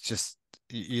 it's just,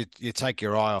 you take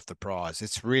your eye off the prize.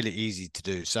 It's really easy to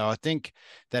do. So I think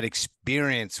that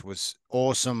experience was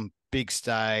awesome. Big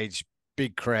stage,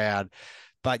 big crowd,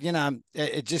 but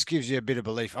it just gives you a bit of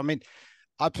belief. I mean,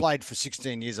 I played for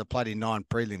 16 years. I played in 9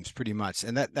 prelims pretty much.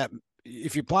 And that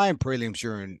if you play in prelims,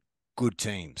 you're in good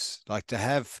teams. Like, to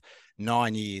have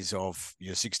 9 years of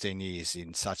your 16 years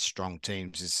in such strong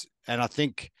teams and I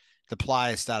think the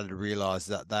players started to realize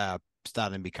that they are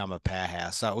starting to become a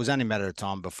powerhouse. So it was only a matter of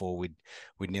time before we'd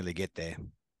nearly get there.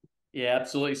 Yeah,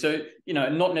 absolutely. So,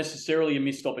 not necessarily a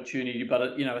missed opportunity, but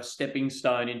a stepping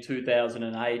stone in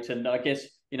 2008. And I guess,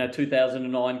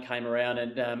 2009 came around,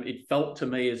 and it felt to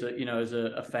me as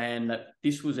a fan that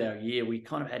this was our year. We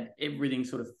kind of had everything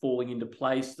sort of falling into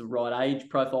place, the right age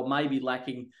profile, maybe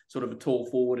lacking sort of a tall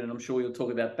forward. And I'm sure you'll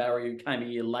talk about Barry, who came a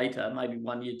year later, maybe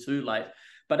 1 year too late.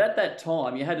 But at that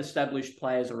time, you had established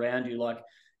players around you like,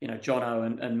 Jono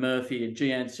and Murphy and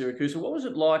Gian Syracuse. So what was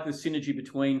it like, the synergy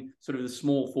between sort of the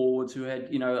small forwards who had,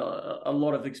 a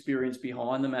lot of experience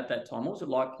behind them at that time? What was it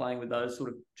like playing with those sort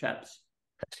of chaps?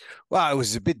 Well, it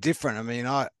was a bit different. I mean,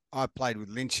 I played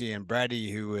with Lynchy and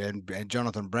Brady and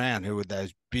Jonathan Brown, who were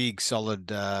those big,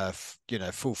 solid,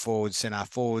 full forwards, centre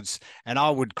forwards. And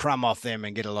I would crumb off them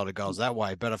and get a lot of goals that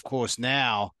way. But of course,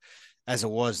 now as it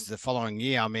was the following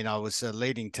year. I mean, I was a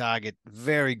leading target,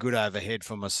 very good overhead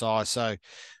for my size. So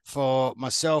for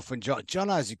myself and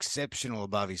Jono's exceptional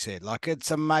above his head. Like,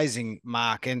 it's amazing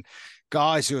mark. And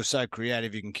guys who are so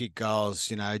creative, you can kick goals.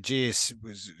 You know, GS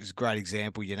was a great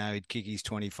example. You know, he'd kick his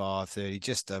 25, 30.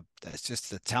 That's just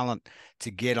the talent to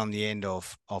get on the end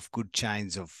of good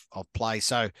chains of play.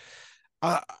 So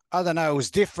I don't know, it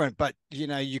was different, but you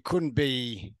know, you couldn't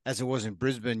be, as it was in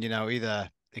Brisbane, you know, either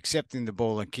accepting the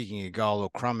ball and kicking a goal or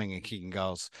crumbing and kicking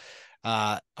goals.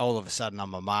 All of a sudden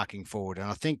I'm a marking forward. And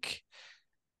I think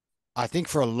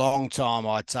for a long time,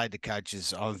 I'd say the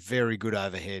coaches are very good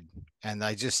overhead, and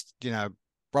they just, you know,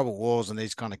 Robert Walls and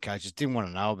these kind of coaches didn't want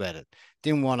to know about it,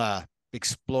 didn't want to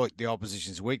exploit the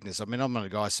opposition's weakness. I mean, I'm not a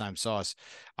guy same size.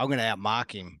 I'm going to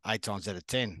outmark him 8 times out of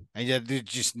 10, and yeah, they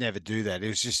just never do that. It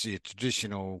was just your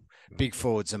traditional big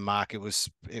forwards and mark. It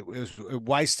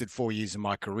wasted 4 years of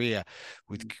my career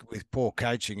with poor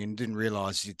coaching and didn't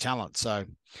realize your talent. So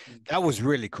that was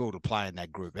really cool to play in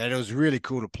that group, and it was really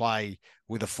cool to play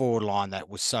with a forward line that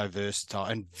was so versatile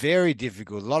and very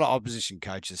difficult. A lot of opposition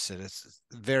coaches said it's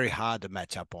very hard to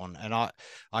match up on. And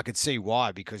I could see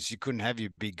why, because you couldn't have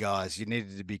your big guys. You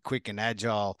needed to be quick and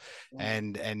agile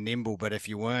and nimble. But if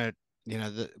you weren't, you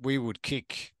know, we would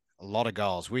kick a lot of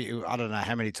goals. I don't know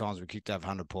how many times we kicked over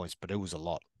 100 points, but it was a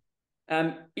lot.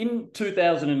 In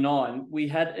 2009, we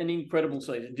had an incredible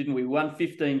season, didn't we? We won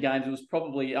 15 games. It was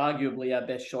probably arguably our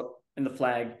best shot in the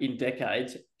flag in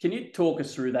decades. Can you talk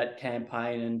us through that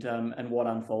campaign and what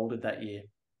unfolded that year?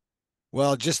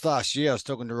 Well, just last year I was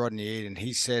talking to Rodney Eden.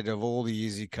 He said of all the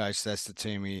years he coached, that's the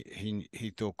team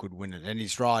he thought could win it, and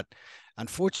he's right.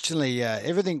 Unfortunately,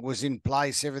 everything was in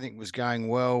place. Everything was going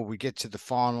well. We get to the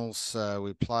finals.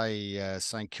 We play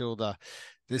St Kilda.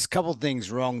 There's a couple of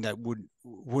things wrong that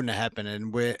wouldn't have happened,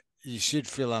 and where you should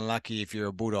feel unlucky if you're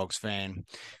a Bulldogs fan.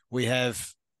 We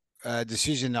have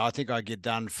decision I think I get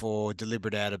done for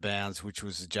deliberate out of bounds, which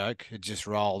was a joke. It just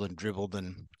rolled and dribbled,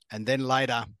 and then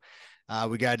later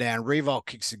we go down. Revolt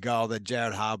kicks a goal that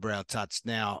Jared Harbrow touched.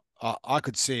 Now I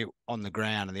could see it on the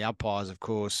ground, and the umpires, of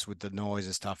course, with the noise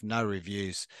and stuff, no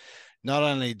reviews. Not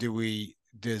only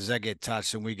does that get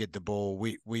touched and we get the ball,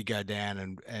 we go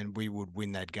down and we would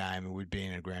win that game and we'd be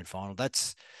in a grand final.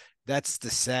 That's the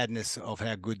sadness of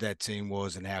how good that team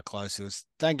was and how close it was.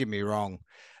 Don't get me wrong.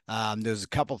 There was a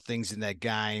couple of things in that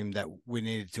game that we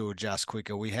needed to adjust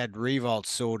quicker. We had Revolt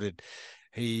sorted.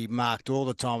 He marked all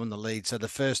the time in the lead. So the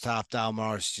first half, Dale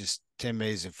Morris just 10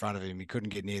 metres in front of him. He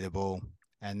couldn't get near the ball.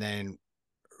 And then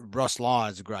Ross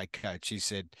Lyon's a great coach. He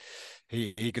said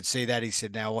he could see that. He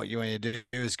said, now what you want to do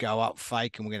is go up,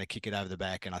 fake, and we're going to kick it over the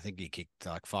back. And I think he kicked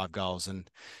like 5 goals. And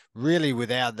really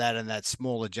without that and that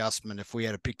small adjustment, if we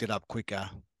had picked it up quicker,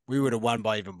 we would have won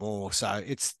by even more. So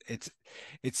it's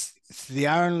the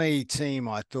only team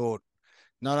I thought,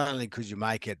 not only could you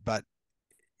make it, but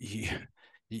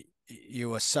you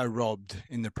were so robbed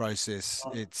in the process.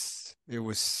 It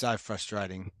was so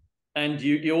frustrating. And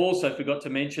you also forgot to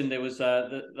mention there was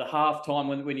the halftime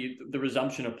when the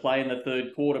resumption of play in the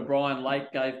third quarter. Brian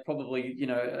Lake gave probably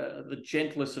the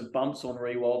gentlest of bumps on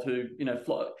Rewald, who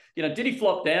did he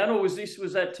flop down, or was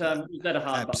that a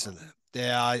hard Absolutely. bump?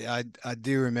 Yeah, I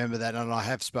do remember that, and I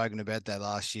have spoken about that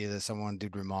last year. That someone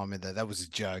did remind me that was a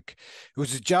joke. It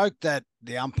was a joke that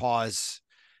the umpires,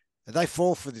 they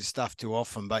fall for this stuff too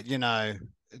often. But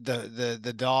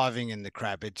the diving and the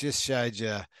crap, it just showed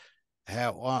you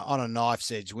how on a knife's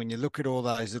edge, when you look at all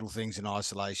those little things in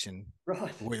isolation,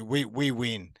 right, we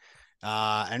win.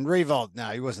 And Revolt,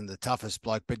 no, he wasn't the toughest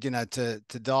bloke, but to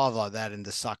dive like that and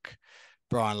to suck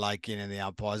Brian Lake in and the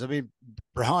umpires. I mean,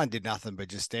 Brian did nothing but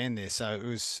just stand there, so it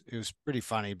was pretty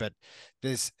funny. But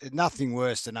there's nothing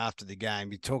worse than after the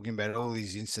game, you're talking about all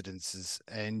these incidences,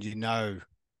 and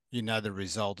the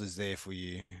result is there for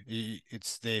you.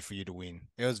 It's there for you to win.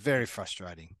 It was very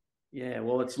frustrating. Yeah,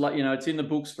 well, it's like, it's in the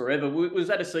books forever. Was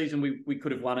that a season we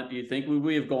could have won it, do you think? Would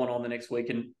we have gone on the next week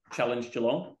and challenged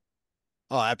Geelong?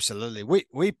 Oh, absolutely.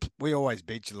 We always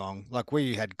beat Geelong. Like,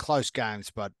 we had close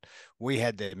games, but we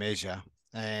had their measure.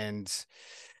 And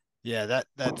yeah,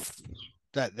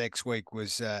 that next week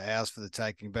was ours for the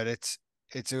taking. But it's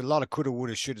a lot of coulda,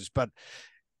 woulda, shouldas. But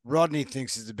Rodney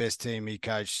thinks it's the best team he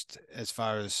coached as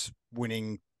far as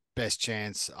winning, best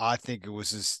chance. I think that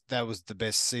was the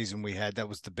best season we had. That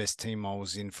was the best team I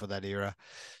was in for that era.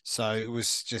 So it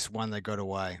was just one that got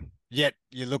away. Yet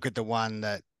you look at the one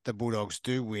that the Bulldogs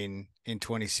do win in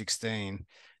 2016,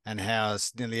 and how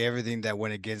nearly everything that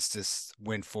went against us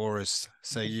went for us.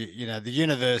 So the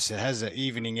universe has an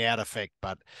evening out effect,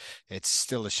 but it's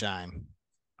still a shame.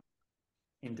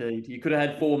 Indeed. You could have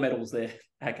had 4 medals there,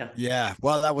 Acker. Yeah,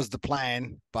 well, that was the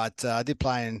plan, but I did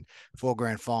play in 4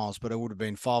 grand finals, but it would have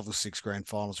been 5 or 6 grand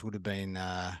finals. Would have been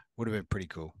pretty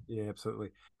cool. Yeah, absolutely.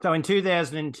 So in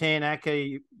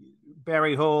 2010,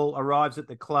 Barry Hall arrives at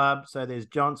the club. So there's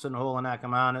Johnson, Hall, and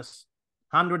Akermanis.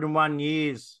 101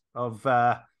 years of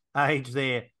age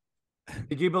there.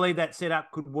 Did you believe that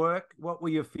setup could work? What were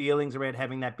your feelings around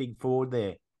having that big forward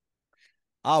there?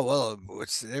 Oh, well,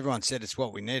 everyone said it's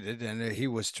what we needed, and he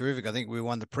was terrific. I think we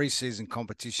won the preseason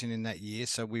competition in that year,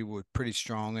 so we were pretty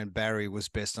strong, and Barry was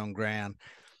best on ground.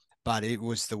 But it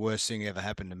was the worst thing ever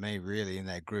happened to me, really, in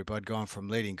that group. I'd gone from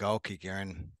leading goal kicker,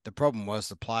 and the problem was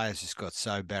the players just got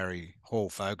so Barry Hall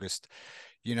focused.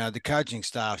 You know, the coaching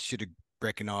staff should have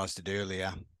recognised it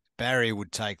earlier. Barry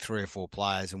would take 3 or 4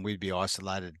 players, and we'd be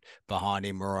isolated behind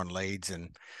him or on leads,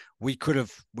 and we could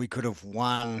have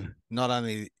won not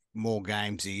only more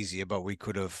games easier, but we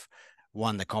could have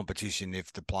won the competition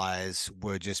if the players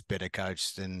were just better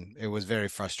coached. And it was very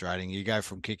frustrating. You go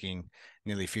from kicking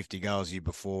nearly 50 goals the year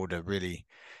before to really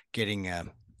getting a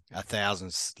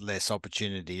 1,000 less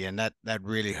opportunity, and that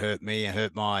really hurt me and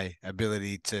hurt my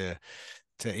ability to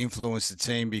influence the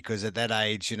team, because at that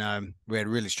age, you know, we had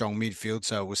really strong midfield,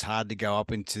 so it was hard to go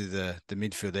up into the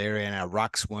midfield area, and our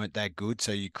rucks weren't that good,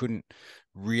 so you couldn't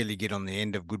really get on the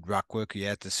end of good ruck work. You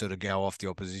had to sort of go off the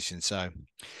opposition. So,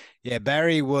 yeah,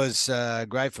 Barry was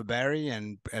great for Barry,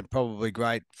 and probably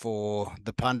great for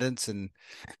the pundits, and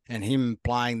him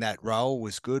playing that role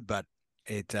was good. But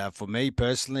it for me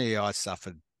personally, I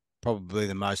suffered probably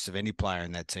the most of any player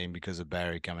in that team because of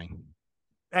Barry coming.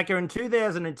 Acker, in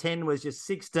 2010 was your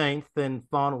 16th and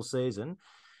final season.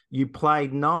 You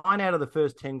played 9 out of the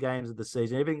first 10 games of the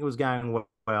season. Everything was going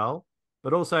well,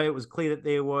 but also it was clear that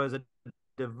there was a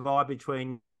divide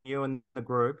between you and the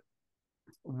group.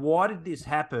 Why did this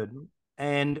happen?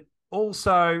 And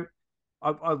also,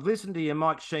 I've listened to your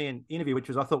Mike Sheehan interview, which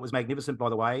I thought was magnificent, by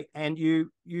the way. And you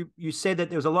said that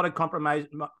there was a lot of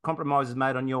compromises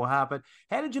made on your half. But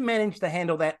how did you manage to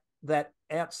handle that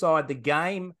outside the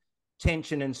game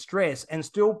tension and stress and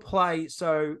still play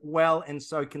so well and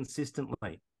so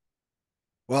consistently?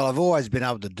 Well, I've always been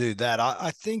able to do that.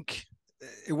 I think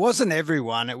it wasn't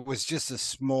everyone. It was just a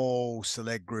small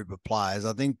select group of players.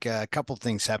 I think a couple of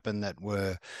things happened that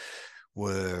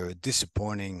were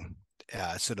disappointing.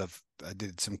 I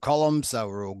did some columns. They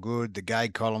were all good. The gay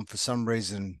column, for some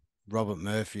reason, Robert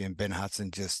Murphy and Ben Hudson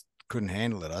just couldn't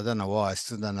handle it. I don't know why. I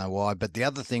still don't know why. But the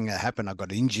other thing that happened, I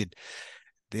got injured.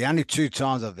 The only 2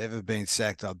 times I've ever been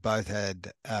sacked, I both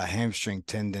had hamstring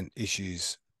tendon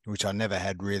issues, which I never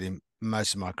had really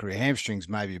most of my career. Hamstrings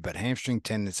maybe, but hamstring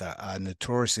tendons are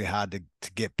notoriously hard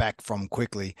to get back from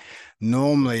quickly.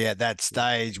 Normally at that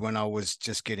stage, when I was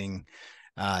just getting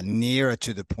nearer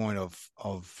to the point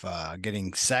of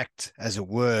getting sacked, as it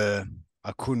were,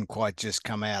 I couldn't quite just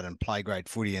come out and play great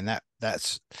footy. And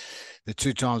that's the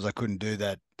 2 times I couldn't do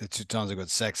that. The 2 times I got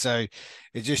sacked. So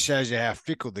it just shows you how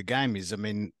fickle the game is. I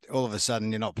mean, all of a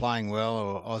sudden you're not playing well,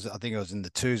 or I think I was in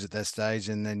the 2s at that stage,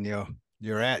 and then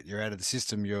you're out of the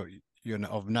system. You're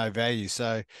of no value.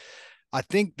 So I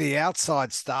think the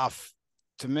outside stuff,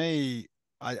 to me,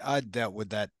 I dealt with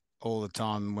that all the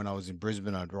time. When I was in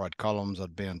Brisbane, I'd write columns,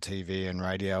 I'd be on TV and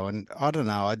radio, and I don't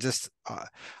know,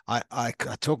 I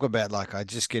talk about, like, I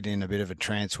just get in a bit of a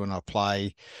trance when I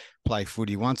play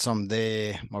footy. Once I'm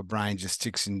there, my brain just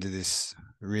ticks into this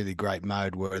really great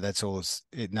mode where that's all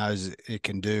it knows it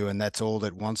can do, and that's all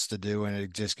it wants to do, and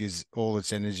it just gives all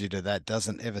its energy to that,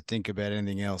 doesn't ever think about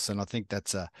anything else. And I think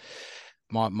that's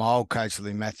my old coach,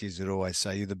 Lee Matthews, would always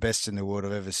say, you're the best in the world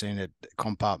I've ever seen at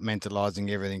compartmentalizing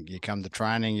everything. You come to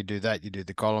training, you do that, you do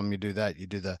the column, you do that, you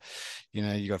do the,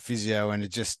 you got physio, and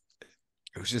it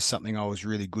was just something I was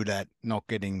really good at, not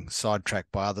getting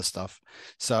sidetracked by other stuff.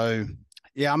 So,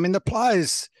 yeah, I mean, the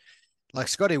players, like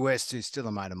Scotty West, who's still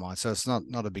a mate of mine, so it's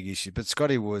not a big issue, but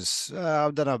Scotty was,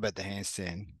 I don't know about the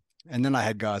handstand. And then I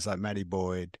had guys like Matty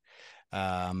Boyd,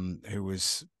 who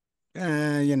was,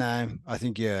 I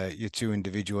think you're too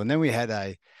individual. And then we had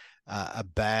a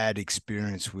bad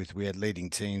experience we had leading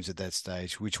teams at that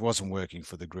stage, which wasn't working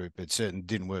for the group. It certainly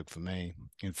didn't work for me.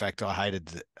 In fact, I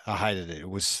hated it. It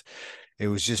was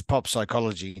just pop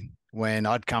psychology, when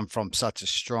I'd come from such a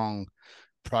strong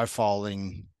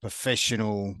profiling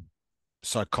professional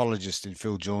psychologist in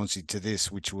Phil Jauncey to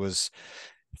this, which was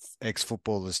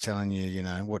ex-footballers telling you,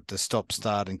 what to stop,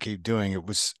 start, and keep doing.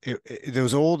 There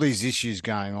was all these issues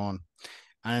going on.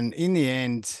 And in the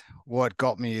end, what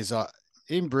got me is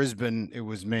in Brisbane, it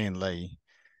was me and Lee.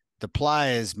 The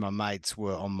players, my mates,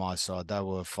 were on my side. They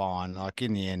were fine. Like,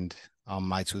 in the end, I'm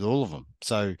mates with all of them.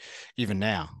 So even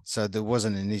now, so there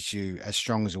wasn't an issue as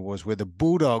strong as it was. Where the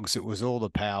Bulldogs, it was all the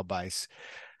power base.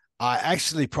 I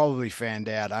actually probably found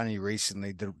out only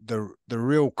recently the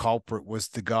real culprit was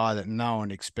the guy that no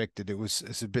one expected.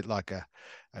 It's a bit like a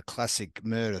classic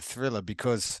murder thriller,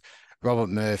 because Robert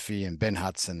Murphy and Ben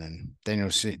Hudson and Daniel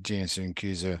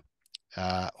Giansuncuse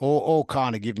all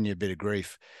kind of giving you a bit of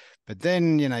grief. But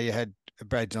then, you had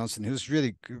Brad Johnson, who was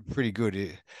really pretty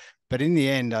good. But in the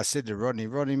end, I said to Rodney,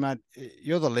 mate,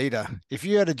 you're the leader. If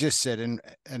you had just said, and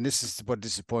this is what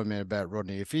disappointed me about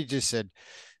Rodney, if he just said,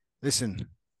 listen,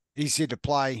 he's here to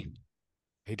play.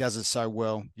 He does it so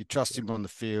well. You trust him on the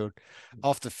field.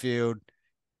 Off the field,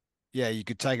 yeah, you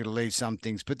could take it or leave some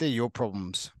things, but they're your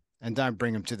problems, and don't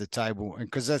bring them to the table. And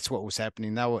because that's what was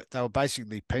happening. They were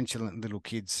basically petulant little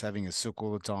kids having a sook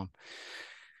all the time.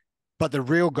 But the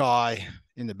real guy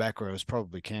in the back row was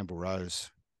probably Campbell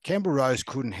Rose. Campbell Rose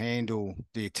couldn't handle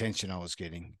the attention I was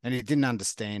getting, and he didn't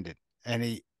understand it. And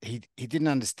he didn't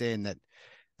understand that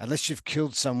unless you've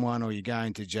killed someone or you're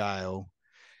going to jail,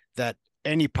 that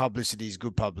any publicity is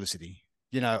good publicity.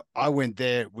 I went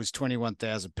there, it was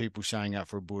 21,000 people showing up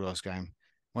for a Bulldogs game.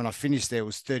 When I finished there, it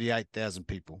was 38,000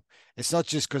 people. It's not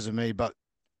just because of me, but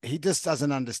he just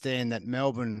doesn't understand that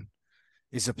Melbourne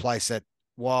is a place that,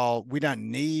 while we don't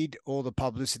need all the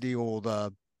publicity or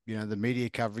the media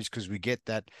coverage, because we get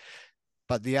that,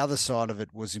 but the other side of it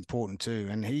was important too.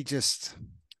 And he just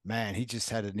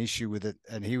had an issue with it,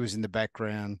 and he was in the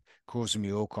background causing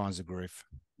me all kinds of grief.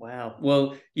 Wow.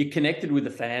 Well, you connected with the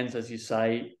fans, as you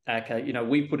say, Aka.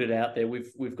 We put it out there.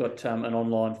 We've got an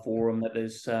online forum that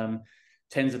there's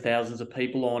tens of thousands of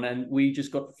people on, and we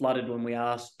just got flooded when we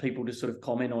asked people to sort of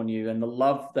comment on you and the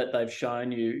love that they've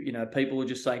shown you. People were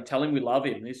just saying, tell him we love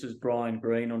him. This is Brian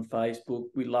Green on Facebook.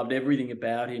 We loved everything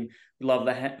about him. We love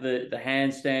the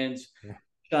handstands. Yeah.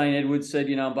 Shane Edwards said,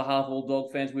 on behalf of all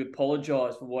dog fans, we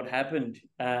apologise for what happened.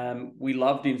 We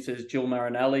loved him, says Jill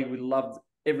Marinelli. We loved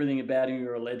everything about him.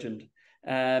 You're a legend.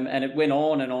 And it went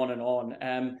on and on and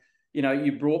on.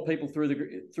 You brought people through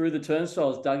the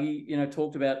turnstiles. Dougie,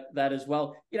 talked about that as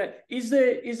well. Is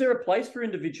there a place for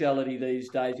individuality these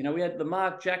days? We had the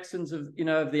Mark Jacksons of the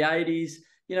 80s.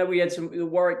 We had some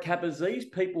Warwick Kappas. These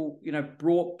people,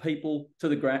 brought people to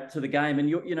the game, and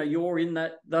you're in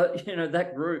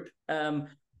that group.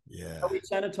 Yeah. Are we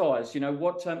sanitized?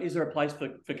 What is there a place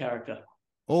for character?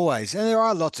 Always. And there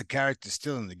are lots of characters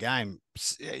still in the game.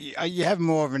 You have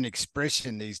more of an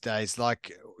expression these days.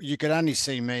 Like, you could only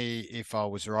see me if I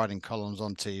was writing columns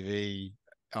on TV,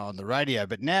 on the radio.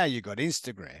 But now you've got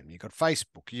Instagram, you've got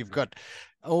Facebook, you've got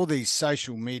all these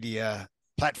social media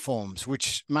platforms,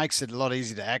 which makes it a lot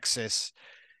easier to access,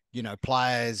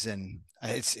 players. And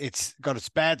it's got its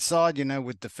bad side,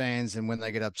 with the fans, and when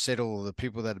they get upset, or the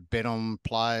people that bet on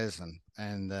players,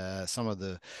 and some of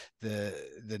the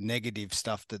negative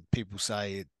stuff that people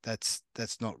say, that's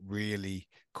not really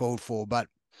called for. But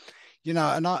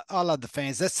and I love the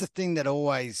fans. That's the thing that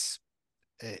always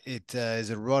is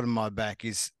a rod in my back,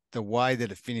 is the way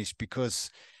that it finished.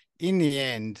 Because in the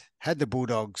end, had the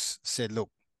Bulldogs said, look,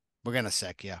 we're going to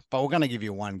sack you, but we're going to give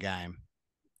you one game,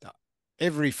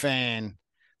 every fan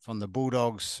from the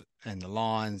Bulldogs and the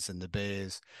Lions and the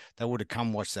Bears, they would have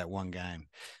come watch that one game.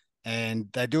 And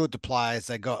they do it to players.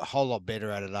 They got a whole lot better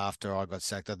at it after I got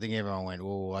sacked. I think everyone went,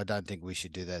 oh, I don't think we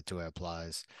should do that to our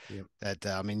players. Yep.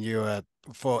 That,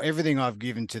 for everything I've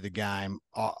given to the game,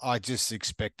 I just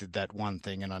expected that one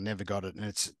thing, and I never got it. And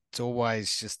it's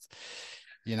always just,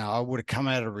 I would have come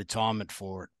out of retirement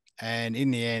for it. And in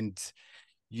the end,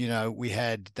 we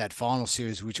had that final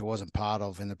series, which I wasn't part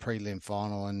of, in the prelim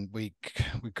final, and we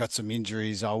got some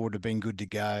injuries. I would have been good to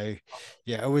go.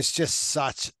 Yeah, it was just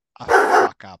such a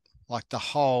fuck up. Like the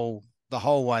whole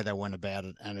way they went about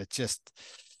it, and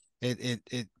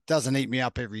it doesn't eat me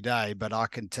up every day, but I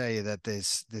can tell you that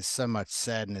there's so much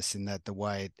sadness in that, the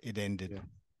way it ended. Yeah.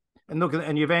 And look,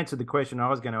 and you've answered the question I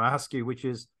was going to ask you, which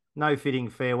is no fitting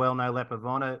farewell, no lap of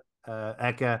honour,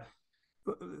 Aka.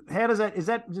 How does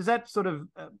that sort of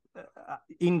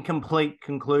incomplete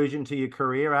conclusion to your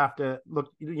career after? Look,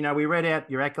 we read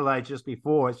out your accolades just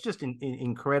before. It's just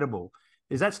incredible.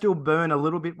 Does that still burn a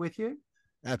little bit with you?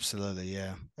 Absolutely,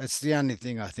 yeah. It's the only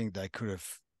thing I think they could have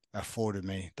afforded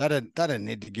me. They don't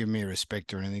need to give me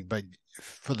respect or anything, but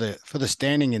for the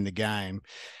standing in the game,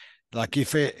 like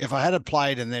if I had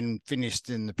played and then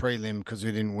finished in the prelim because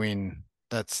we didn't win,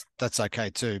 that's okay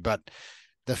too. But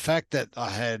the fact that I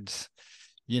had,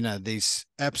 these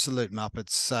absolute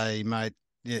muppets say, mate,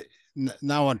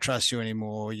 no one trusts you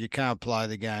anymore. You can't play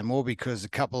the game, all because a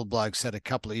couple of blokes had a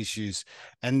couple of issues.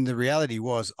 And the reality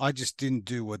was, I just didn't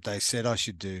do what they said I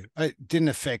should do. It didn't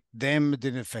affect them. It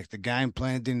didn't affect the game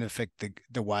plan. It didn't affect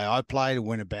the way I played or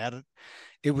went about it.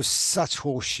 It was such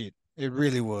horseshit. It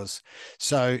really was.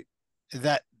 So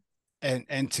that,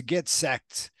 and to get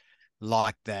sacked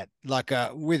like that, like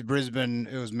with Brisbane,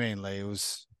 it was me and Lee. It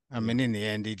was, I mean, in the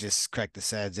end, he just cracked the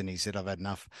sads and he said, "I've had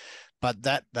enough." But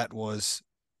that was,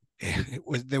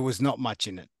 there was not much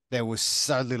in it. There was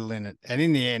so little in it. And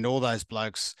in the end, all those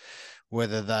blokes,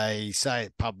 whether they say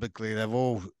it publicly, they've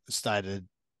all stated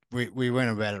we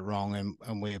went about it wrong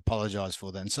and we apologise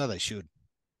for that. And so they should.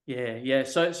 Yeah, yeah.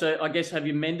 So I guess, have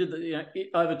you mended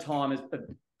over time? Has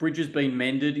bridges been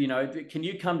mended? Can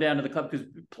you come down to the club, because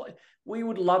we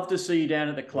would love to see you down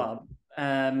at the club.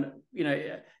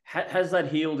 Has that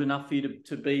healed enough for you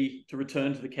to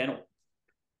return to the kennel?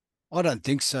 I don't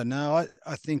think so. No,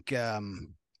 I think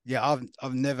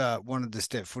I've never wanted to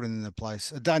step foot in the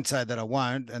place. I don't say that I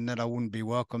won't and that I wouldn't be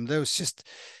welcome. There's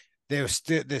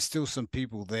still some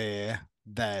people there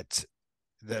that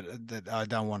I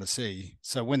don't want to see.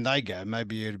 So when they go,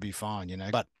 maybe it'll be fine,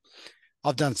 But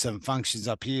I've done some functions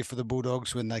up here for the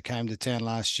Bulldogs when they came to town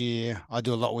last year. I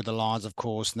do a lot with the Lions, of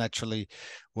course, naturally,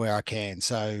 where I can.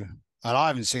 So, and I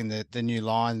haven't seen the new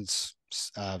Lions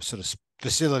sort of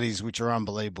facilities, which are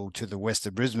unbelievable, to the west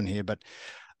of Brisbane here. But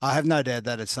I have no doubt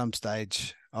that at some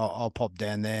stage I'll pop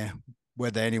down there.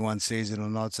 Whether anyone sees it or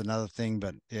not, it's another thing.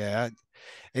 But yeah,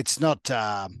 it's not.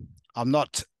 I'm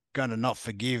not going to not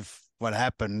forgive what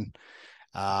happened,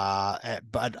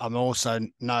 but I'm also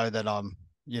know that I'm.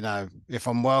 If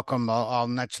I'm welcome, I'll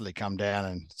naturally come down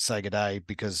and say good day,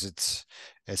 because it's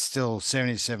still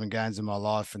 77 games in my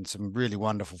life and some really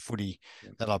wonderful footy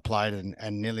that I played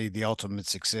and nearly the ultimate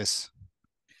success.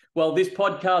 Well, this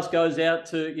podcast goes out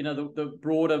to, the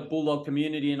broader Bulldog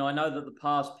community, and I know that the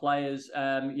past players,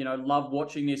 love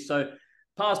watching this. So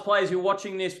past players who are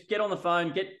watching this, get on the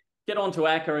phone, get on to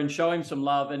Aker and show him some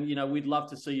love. And, we'd love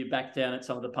to see you back down at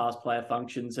some of the past player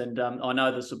functions. And I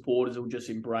know the supporters will just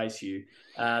embrace you.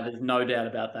 There's no doubt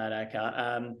about that,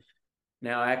 Aker.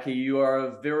 Now, Aker, you are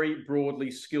a very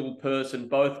broadly skilled person,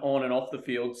 both on and off the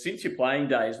field. Since your playing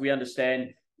days, we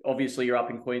understand, obviously, you're up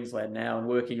in Queensland now and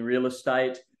working in real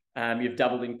estate. You've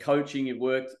doubled in coaching. You've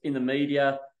worked in the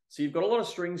media. So you've got a lot of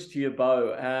strings to your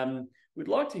bow. We'd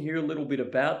like to hear a little bit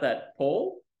about that,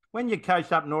 Paul. When you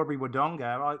coached up Norbury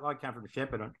Wodonga, I come from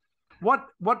Shepparton. What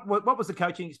was the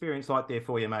coaching experience like there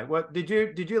for you, mate? What did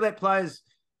you let players,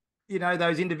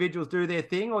 those individuals do their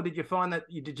thing, or did you find that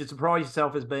did you surprise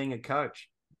yourself as being a coach?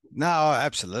 No,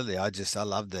 absolutely. I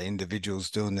love the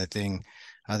individuals doing their thing.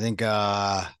 I think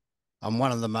I'm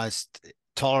one of the most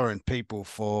tolerant people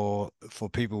for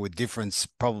people with difference,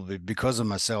 probably because of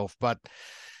myself, but.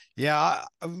 Yeah,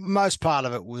 most part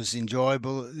of it was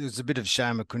enjoyable. It was a bit of a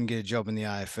shame I couldn't get a job in the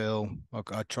AFL.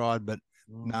 I tried, but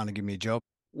no one to give me a job.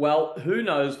 Well, who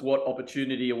knows what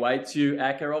opportunity awaits you,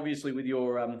 Aker? Obviously, with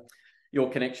your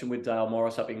connection with Dale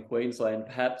Morris up in Queensland,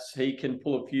 perhaps he can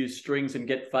pull a few strings and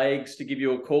get Fags to give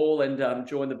you a call and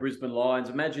join the Brisbane Lions.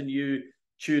 Imagine you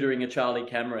tutoring a Charlie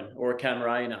Cameron or a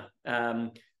Camerona.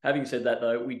 Having said that,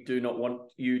 though, we do not want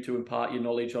you to impart your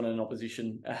knowledge on an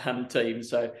opposition team.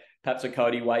 So perhaps a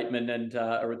Cody Waitman and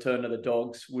a return to the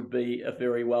Dogs would be a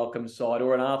very welcome sight,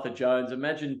 or an Arthur Jones.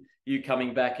 Imagine you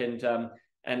coming back and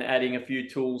adding a few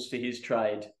tools to his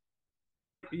trade.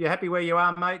 You're happy where you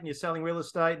are, mate, and you're selling real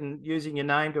estate and using your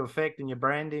name to affect and your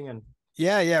branding and.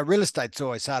 Yeah. Real estate's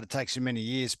always hard. It takes you many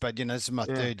years, but this is my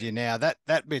third year now.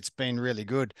 That bit's been really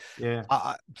good. Yeah.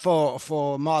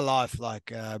 For my life,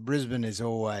 like Brisbane is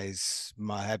always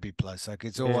my happy place. Like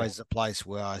it's always the place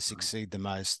where I succeed the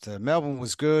most. Melbourne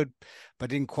was good, but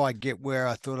didn't quite get where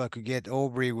I thought I could get.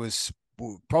 Albury was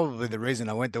probably the reason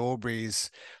I went to Albury is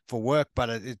for work.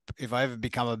 But if I ever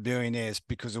become a billionaire, it's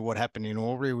because of what happened in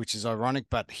Albury, which is ironic.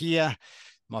 But here,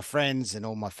 my friends and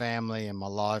all my family and my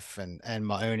life and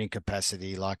my earning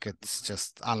capacity, like it's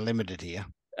just unlimited here.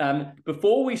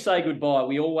 Before we say goodbye,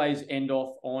 we always end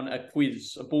off on a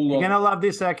quiz. A Bulldog. You're gonna love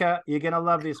this, Aker. You're gonna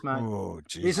love this, mate. Oh,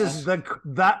 this is the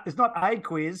it's not a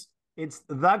quiz, it's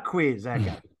the quiz,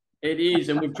 Aker. It is,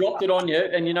 and we've dropped it on you.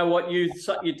 And you know what? You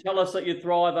tell us that you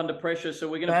thrive under pressure, so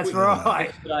we're going to. That's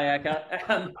right. Today,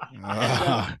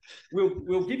 Aker.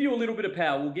 We'll give you a little bit of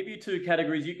power. We'll give you two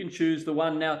categories. You can choose the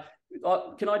one now.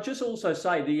 Can I just also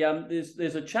say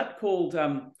there's a chap called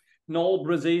Noel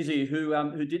Brazizi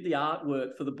who did the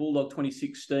artwork for the Bulldog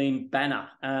 2016 banner,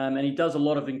 and he does a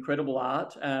lot of incredible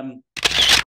art.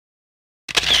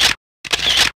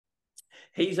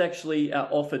 He's actually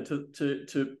offered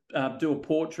to do a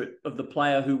portrait of the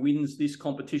player who wins this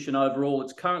competition overall.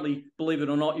 It's currently, believe it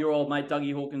or not, your old mate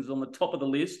Dougie Hawkins is on the top of the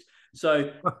list.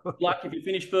 So, like, if you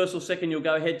finish first or second, you'll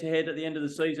go head-to-head at the end of the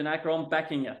season. Acker, I'm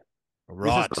backing you.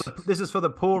 Right. This is for the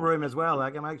pool room as well. I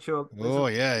can make sure. Oh,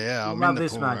 yeah. You'll love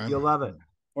this, mate. You'll love it.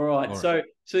 All right.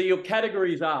 So your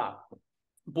categories are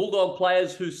Bulldog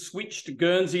players who switched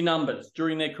Guernsey numbers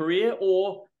during their career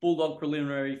or Bulldog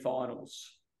preliminary finals.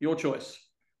 Your choice.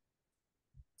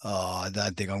 Oh, I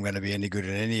don't think I'm going to be any good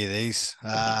at any of these.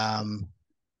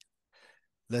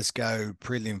 Let's go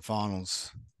prelim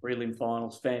finals. Prelim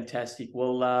finals, fantastic.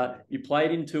 Well, you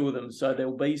played in 2 of them, so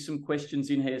there'll be some questions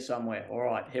in here somewhere. All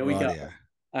right, here we go.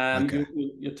 Okay.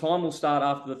 Your time will start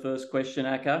after the first question,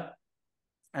 Acker.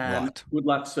 Right. Good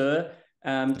luck, sir.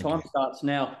 Time starts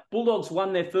now. Bulldogs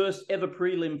won their first ever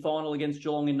prelim final against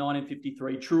Geelong in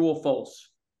 1953. True or false?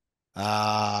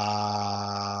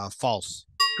 False.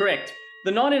 Correct.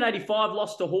 The 1985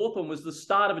 loss to Hawthorn was the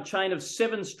start of a chain of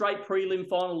 7 straight prelim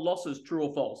final losses. True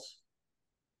or false?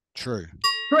 True.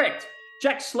 Correct.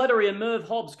 Jack Slattery and Merv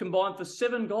Hobbs combined for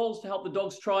 7 goals to help the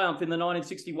Dogs triumph in the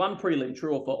 1961 prelim.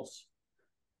 True or false?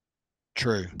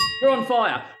 True. You're on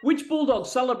fire. Which Bulldog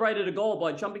celebrated a goal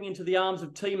by jumping into the arms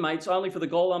of teammates only for the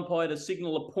goal umpire to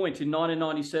signal a point in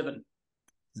 1997?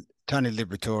 Tony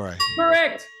Liberatore.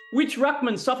 Correct. Which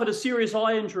ruckman suffered a serious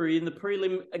eye injury in the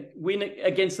prelim win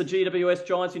against the GWS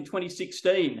Giants in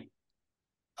 2016?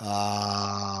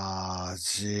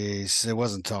 Jeez. It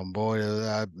wasn't Tom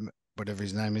Boyd. Whatever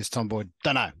his name is. Tom Boyd.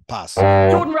 Don't know. Pass.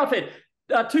 Jordan Ruffhead.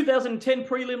 2010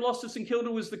 prelim loss to St Kilda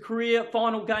was the career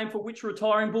final game for which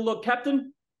retiring Bulldog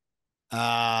captain?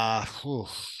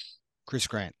 Chris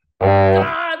Grant.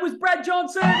 It was Brad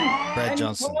Johnson.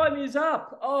 Johnson. Time is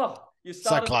up. Oh, you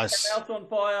started so close. House on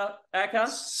fire, Acker.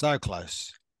 So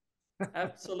close.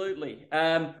 Absolutely.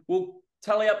 We'll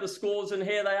tally up the scores, and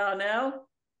here they are now.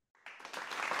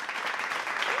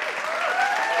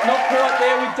 Not quite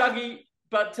there with Dougie,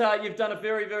 but you've done a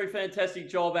very, very fantastic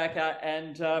job, Acker,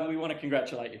 and we want to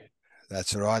congratulate you.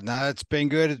 That's all right. No, it's been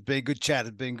good. It's been a good chat.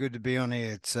 It's been good to be on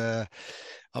here. It's I'm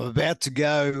about to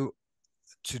go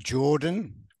to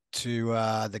Jordan, to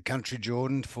the country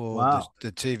Jordan for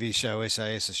the TV show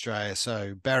SAS Australia.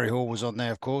 So Barry Hall was on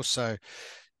there, of course. So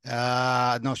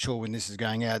not sure when this is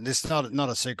going out. It's not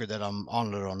a secret that I'm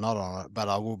on it or not on it, but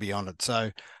I will be on it.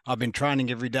 So I've been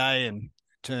training every day and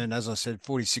turn, as I said,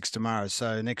 46 tomorrow.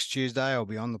 So next Tuesday I'll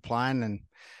be on the plane and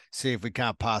see if we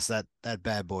can't pass that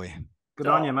bad boy. Good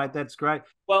on you, mate. That's great.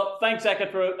 Well, thanks, Acker,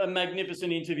 for a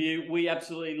magnificent interview. We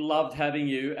absolutely loved having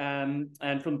you. And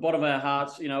from the bottom of our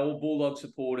hearts, all Bulldog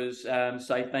supporters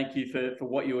say thank you for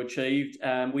what you achieved.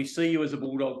 We see you as a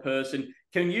Bulldog person.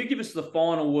 Can you give us the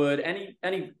final word?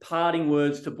 Any parting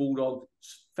words to Bulldog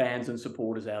fans and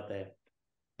supporters out there?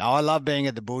 No, I love being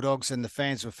at the Bulldogs, and the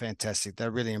fans were fantastic. They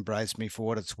really embraced me for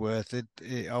what it's worth.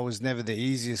 I was never the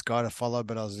easiest guy to follow,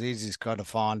 but I was the easiest guy to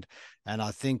find. And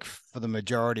I think for the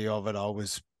majority of it, I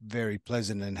was very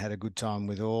pleasant and had a good time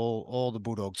with all the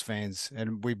Bulldogs fans.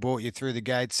 And we brought you through the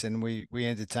gates, and we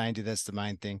entertained you. That's the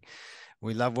main thing.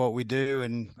 We love what we do,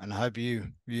 and I hope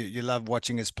you love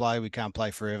watching us play. We can't play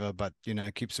forever, but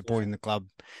keep supporting the club,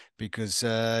 because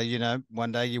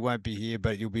one day you won't be here,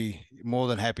 but you'll be more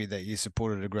than happy that you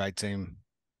supported a great team.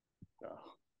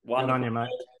 Wonderful. Good on you, mate.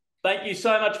 Thank you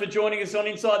so much for joining us on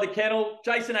Inside the Kennel.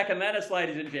 Jason Akermanis,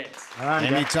 ladies and gents.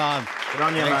 Anytime. Good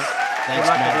on you, mate. Thanks,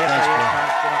 mate.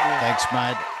 Thanks,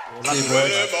 mate. See you, boys.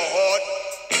 In my heart,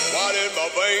 white in my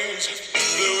veins,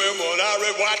 blue in my eye,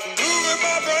 red, white, and blue in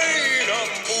my brain.